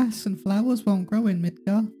say grass and flowers won't grow in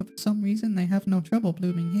Midgar, but for some reason they have no trouble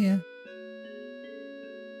blooming here.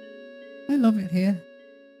 I love it here.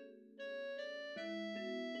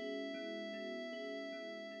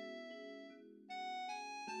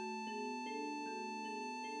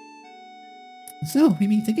 So, we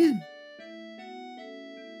meet again.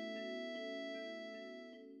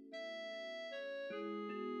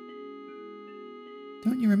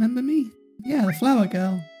 Don't you remember me? Yeah, the flower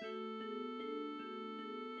girl.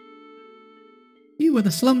 You were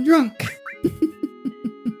the slum drunk.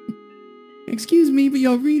 Excuse me, but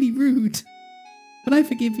you're really rude. But I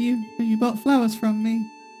forgive you, because you bought flowers from me.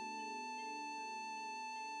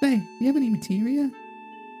 Say, do you have any materia?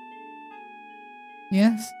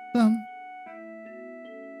 Yes, some.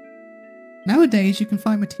 Nowadays you can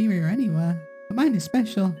find materia anywhere, but mine is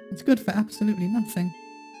special. It's good for absolutely nothing.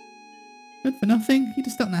 Good for nothing? You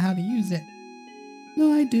just don't know how to use it.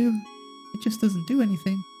 No, I do. It just doesn't do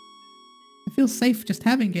anything. I feel safe just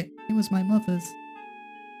having it. It was my mother's.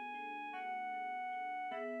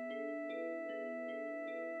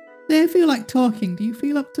 I feel like talking. Do you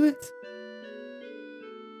feel up to it?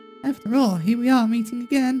 After all, here we are meeting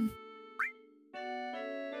again.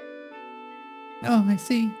 Oh, I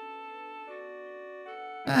see.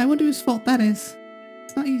 I wonder whose fault that is.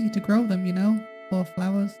 It's not easy to grow them, you know. Poor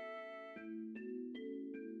flowers.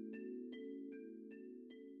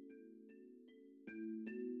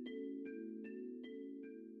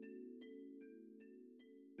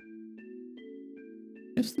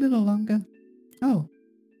 Just a little longer. Oh.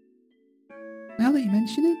 Now that you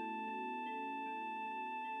mention it.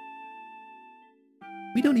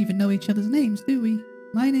 We don't even know each other's names, do we?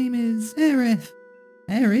 My name is Aerith.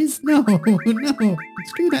 Ares? No, no.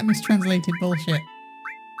 Screw that mistranslated bullshit.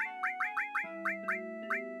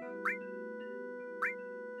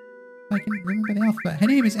 I can remember the alphabet. Her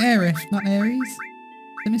name is Aerith, not Ares.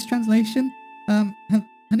 The mistranslation. Her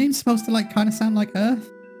name's supposed to like kind of sound like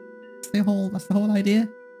Earth. That's the whole idea.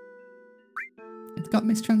 It got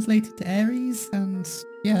mistranslated to Ares, and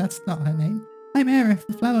yeah, that's not her name. I'm Aerith,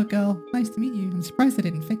 the flower girl. Nice to meet you. I'm surprised they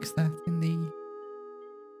didn't fix that in the...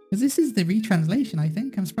 Because this is the retranslation, I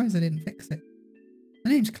think. I'm surprised they didn't fix it.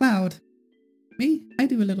 My name's Cloud. Me? I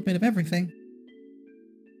do a little bit of everything.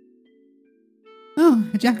 Oh,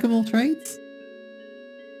 a jack of all trades?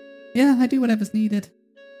 Yeah, I do whatever's needed.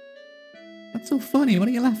 That's so funny. What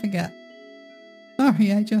are you laughing at?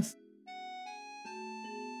 Sorry, I just...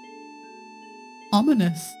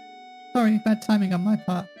 Ominous. Sorry, bad timing on my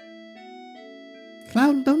part.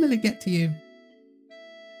 Cloud, don't let it get to you.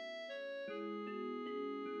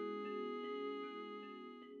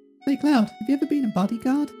 Say, Cloud, have you ever been a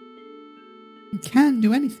bodyguard? You can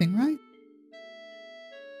do anything, right?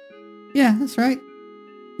 Yeah, that's right.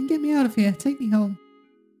 Then get me out of here. Take me home.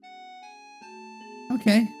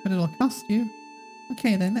 Okay, but it'll cost you.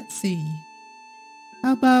 Okay then, let's see.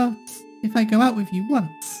 How about if I go out with you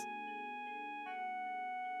once?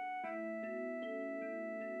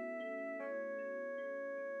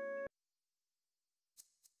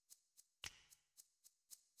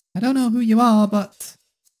 I don't know who you are, but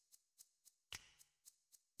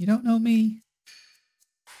you don't know me.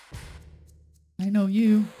 I know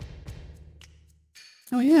you.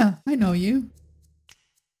 Oh yeah, I know you.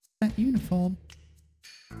 That uniform.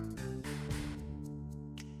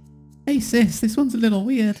 Hey sis, this one's a little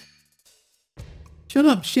weird. Shut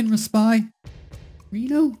up, Shinra spy.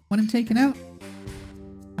 Reno, want him taken out?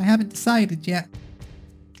 I haven't decided yet.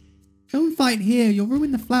 Don't fight here, you'll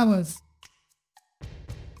ruin the flowers.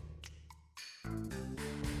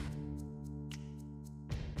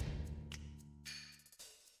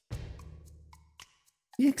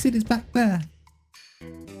 The exit is back there.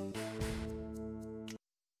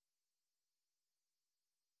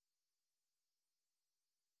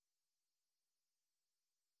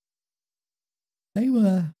 They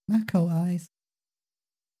were Mako eyes.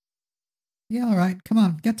 Yeah, alright, come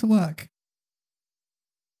on, get to work.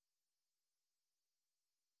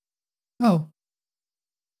 Oh.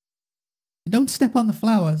 And don't step on the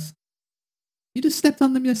flowers. You just stepped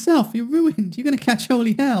on them yourself, you're ruined, you're gonna catch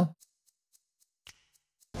holy hell.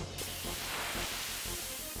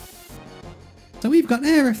 So we've got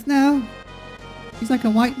Aerith now. He's like a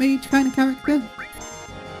white mage kind of character.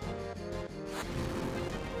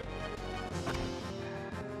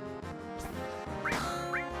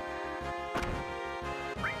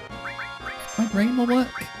 My brain will work.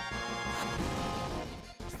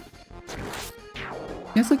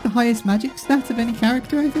 He has like the highest magic stat of any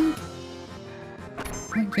character, I think.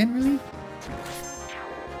 Like generally.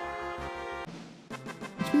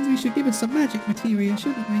 Which means we should give us some magic material,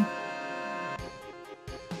 shouldn't we?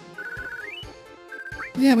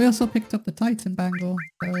 Yeah, we also picked up the Titan bangle,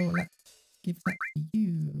 so let's give that to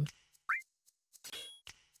you.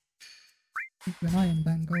 Give you an iron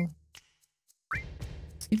bangle.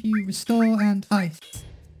 Let's give you restore and heist.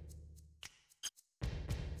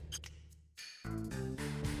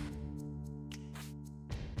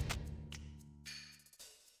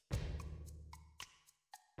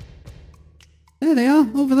 There they are,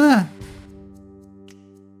 over there.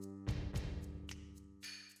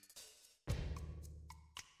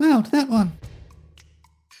 Cloud, that one.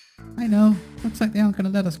 I know. Looks like they aren't going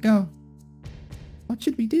to let us go. What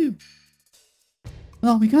should we do?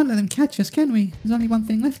 Well, we can't let them catch us, can we? There's only one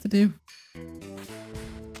thing left to do.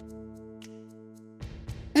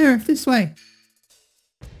 Aerith, this way.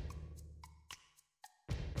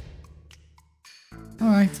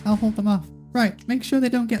 Alright, I'll hold them off. Right, make sure they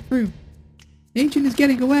don't get through. The agent is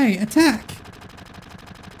getting away. Attack!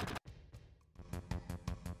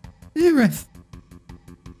 Aerith!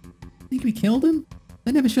 Think we killed him?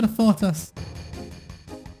 They never should have fought us.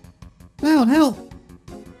 Cloud, help!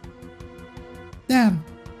 Damn.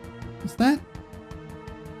 What's that?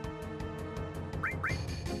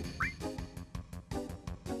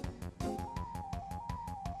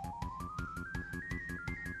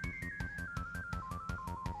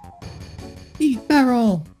 Eat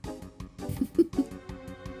barrel!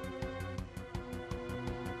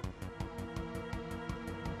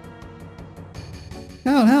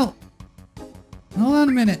 Cloud, help! Hold on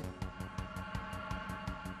a minute.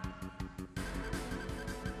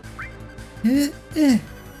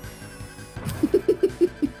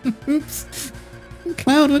 Oops.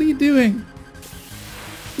 Cloud, what are you doing?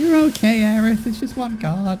 You're okay, Aerith. It's just one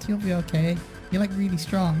guard. You'll be okay. You're like really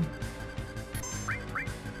strong.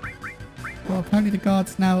 Well, apparently the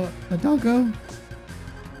guard's now a doggo.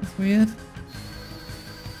 That's weird.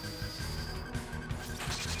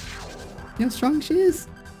 See how strong she is?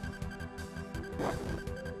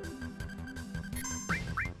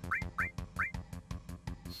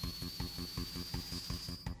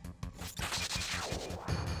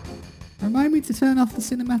 Remind me to turn off the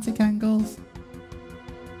cinematic angles.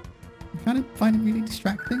 I kind of find it really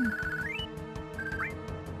distracting.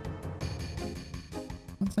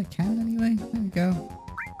 Once I can anyway. There we go.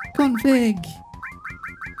 Config!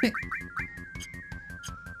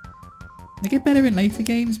 They get better in later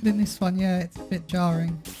games, but in this one, yeah, it's a bit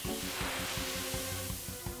jarring.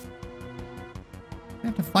 We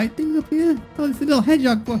have to fight things up here? Oh, it's the little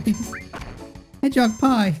hedgehog boys! Hedgehog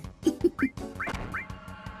pie!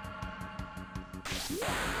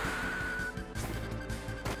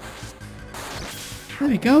 There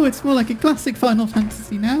we go, it's more like a classic Final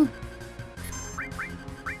Fantasy now.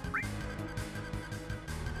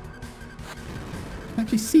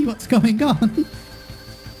 Actually see what's going on.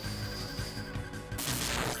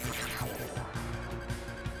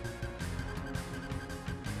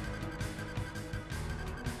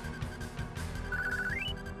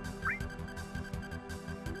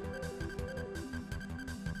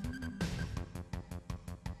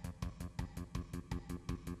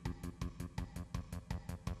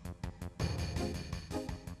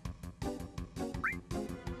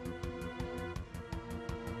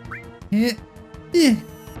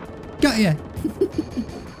 Got ya!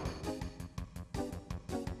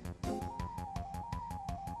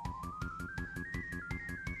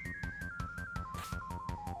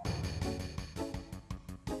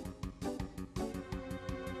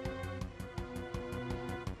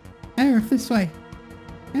 Aerith, this way.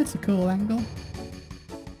 That's a cool angle.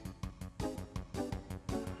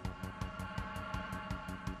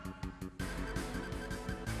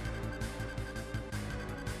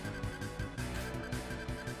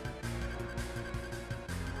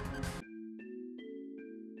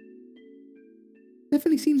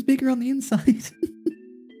 Definitely seems bigger on the inside.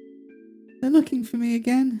 They're looking for me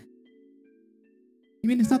again. You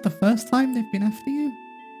mean it's not the first time they've been after you?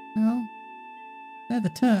 No. They're the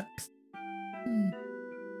Turks.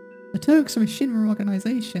 The Turks are a Shinra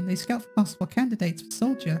organisation. They scout for possible candidates for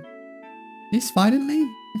soldier. This violently?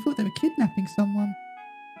 I thought they were kidnapping someone.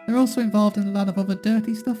 They're also involved in a lot of other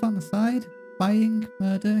dirty stuff on the side. Spying,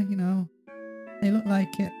 murder, you know. They look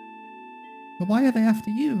like it. But why are they after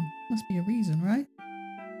you? Must be a reason, right?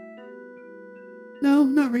 No,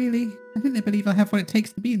 not really. I think they believe I have what it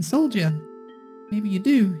takes to be in soldier. Maybe you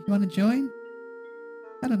do. You want to join?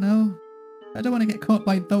 I don't know. I don't want to get caught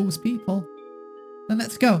by those people. Then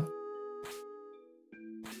let's go.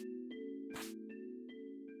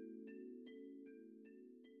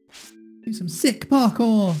 Do some sick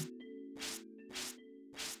parkour.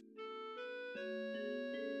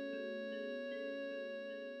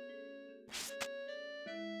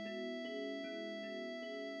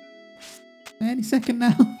 Any second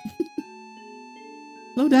now.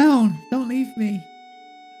 Slow down. Don't leave me.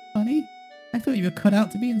 Funny. I thought you were cut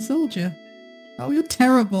out to be in soldier. Oh, you're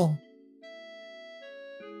terrible.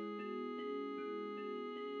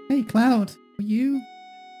 Hey, Cloud. Were you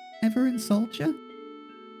ever in soldier?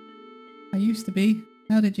 I used to be.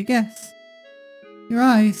 How did you guess? Your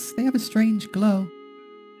eyes, they have a strange glow.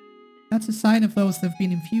 That's a sign of those that have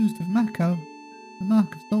been infused with Mako, the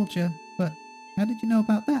mark of soldier. But how did you know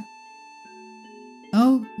about that?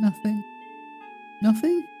 Oh, nothing.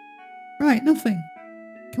 Nothing? Right, nothing.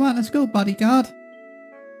 Come on, let's go, bodyguard.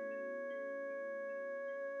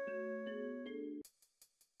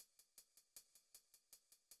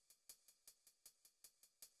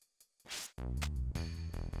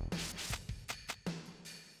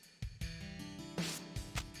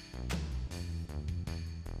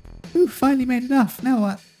 Ooh, finally made it off. Now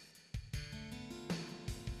what?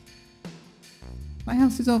 My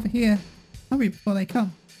house is over here. Hurry before they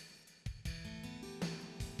come.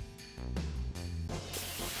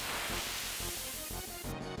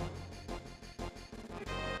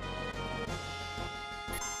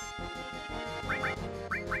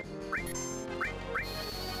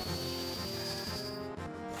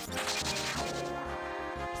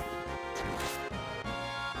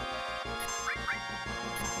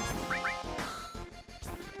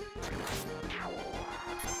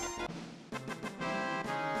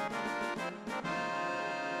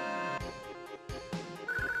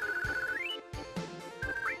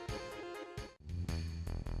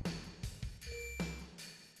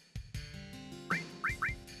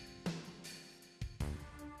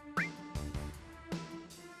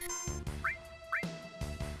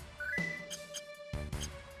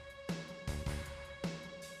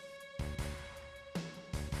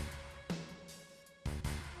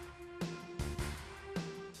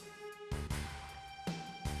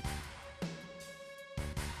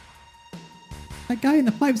 That guy in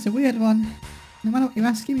the pipe's a weird one. No matter what you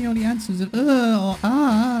ask him, he only answers with or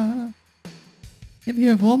ah. You ever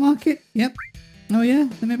hear of Wall Market? Yep. Oh yeah?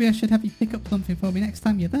 Then maybe I should have you pick up something for me next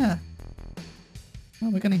time you're there.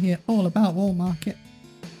 Well, we're going to hear all about Wall Market.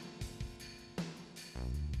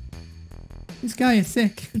 This guy is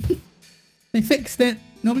sick. They fixed it.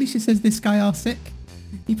 Nobody just says this guy are sick.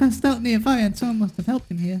 He passed out nearby and someone must have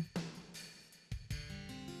helped him here.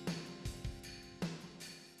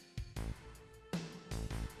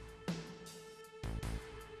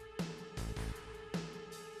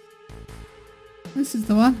 This is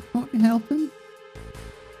the one. Won't you help him?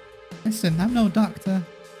 Listen, I'm no doctor.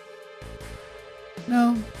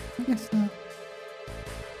 No, I guess not.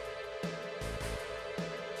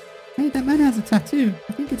 Hey, that man has a tattoo.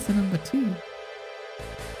 I think it's the number 2.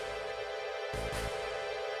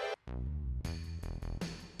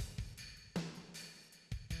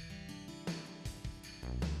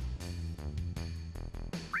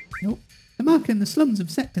 Nope. The market in the slums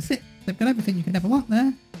of Sector 6. They've got everything you could ever want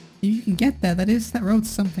there. You can get there, that is. That road's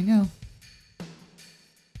something else.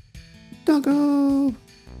 Doggo!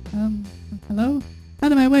 Hello?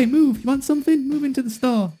 Out of my way, move! You want something? Move into the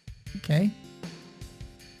store. Okay.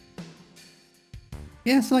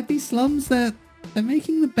 Yeah, so like these slums, they're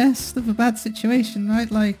making the best of a bad situation,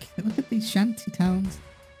 right? Like, look at these shanty towns.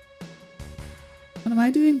 What am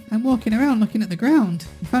I doing? I'm walking around looking at the ground.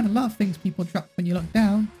 You find a lot of things people drop when you look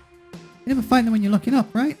down. You never find them when you're looking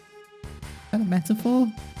up, right? Is that a metaphor?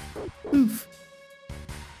 Oof.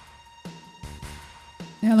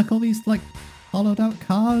 Yeah, look, all these, like, hollowed out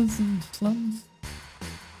cars and slums.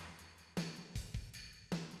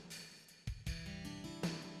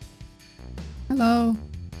 Hello.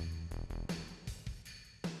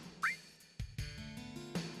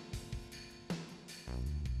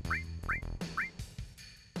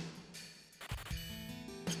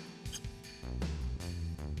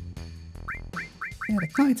 Yeah, the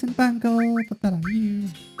Titan bangle, put that on you.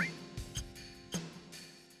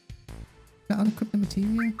 That unequip the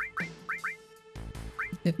materia?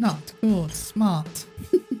 Did not. Good. Smart.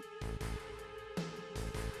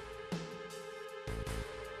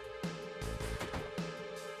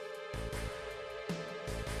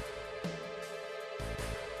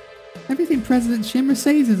 Everything President Shimmer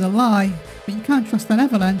says is a lie, but you can't trust that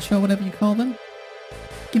avalanche or whatever you call them. You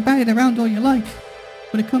can bat it around all you like,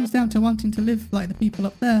 but it comes down to wanting to live like the people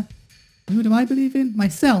up there. And who do I believe in?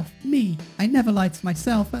 Myself. Me. I never lied to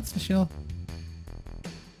myself, that's for sure.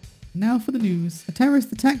 Now for the news. A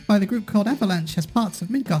terrorist attack by the group called Avalanche has parts of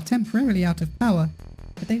Midgard temporarily out of power,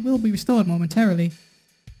 but they will be restored momentarily.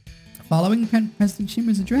 Following President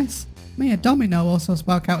Shimmer's address, Mayor Domino also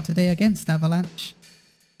spoke out today against Avalanche.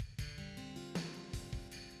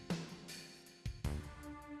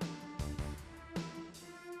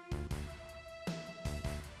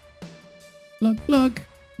 Plug, plug.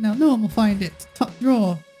 Now no one will find it. Top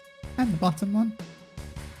drawer. And the bottom one.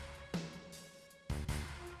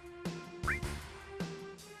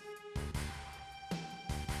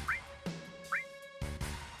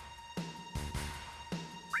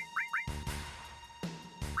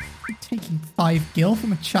 You're taking 5 gil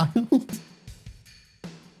from a child.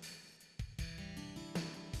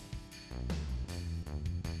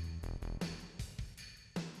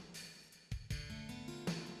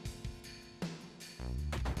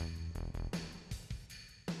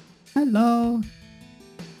 Hello.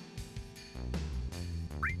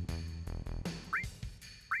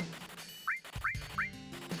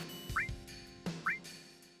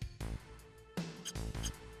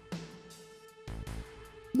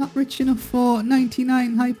 Not rich enough for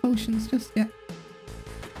 99 high potions just yet.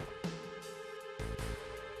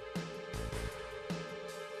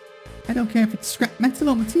 I don't care if it's scrap metal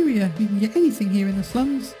or materia, you can get anything here in the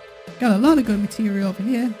slums. Got a lot of good materia over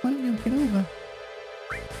here, why don't you get over?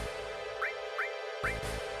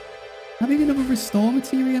 Having another restore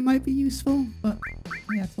materia might be useful, but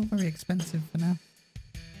yeah, it's all very expensive for now.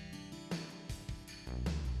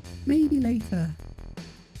 Maybe later.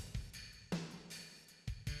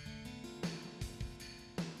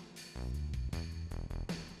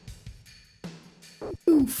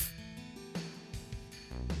 Oof.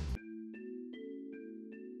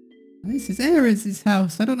 This is Ares'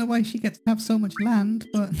 house. I don't know why she gets to have so much land,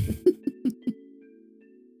 but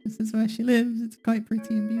this is where she lives. It's quite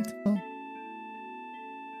pretty and beautiful.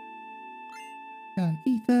 Got an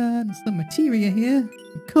ether and some materia here.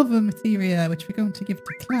 Cover materia, which we're going to give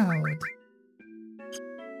to Cloud.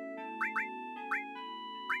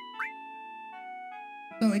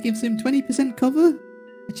 So it gives him 20% cover,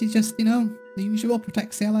 which is just, you know, the usual,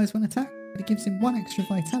 protects the allies when attacked, but it gives him 1 extra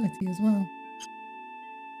vitality as well.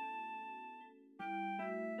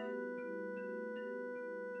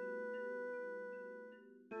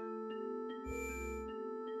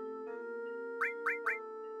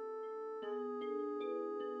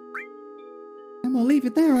 And we'll leave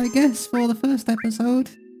it there, I guess, for the first episode.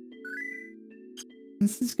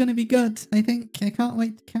 This is going to be good, I think. I can't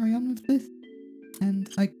wait to carry on with this. And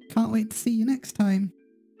I can't wait to see you next time.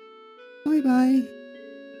 Bye bye.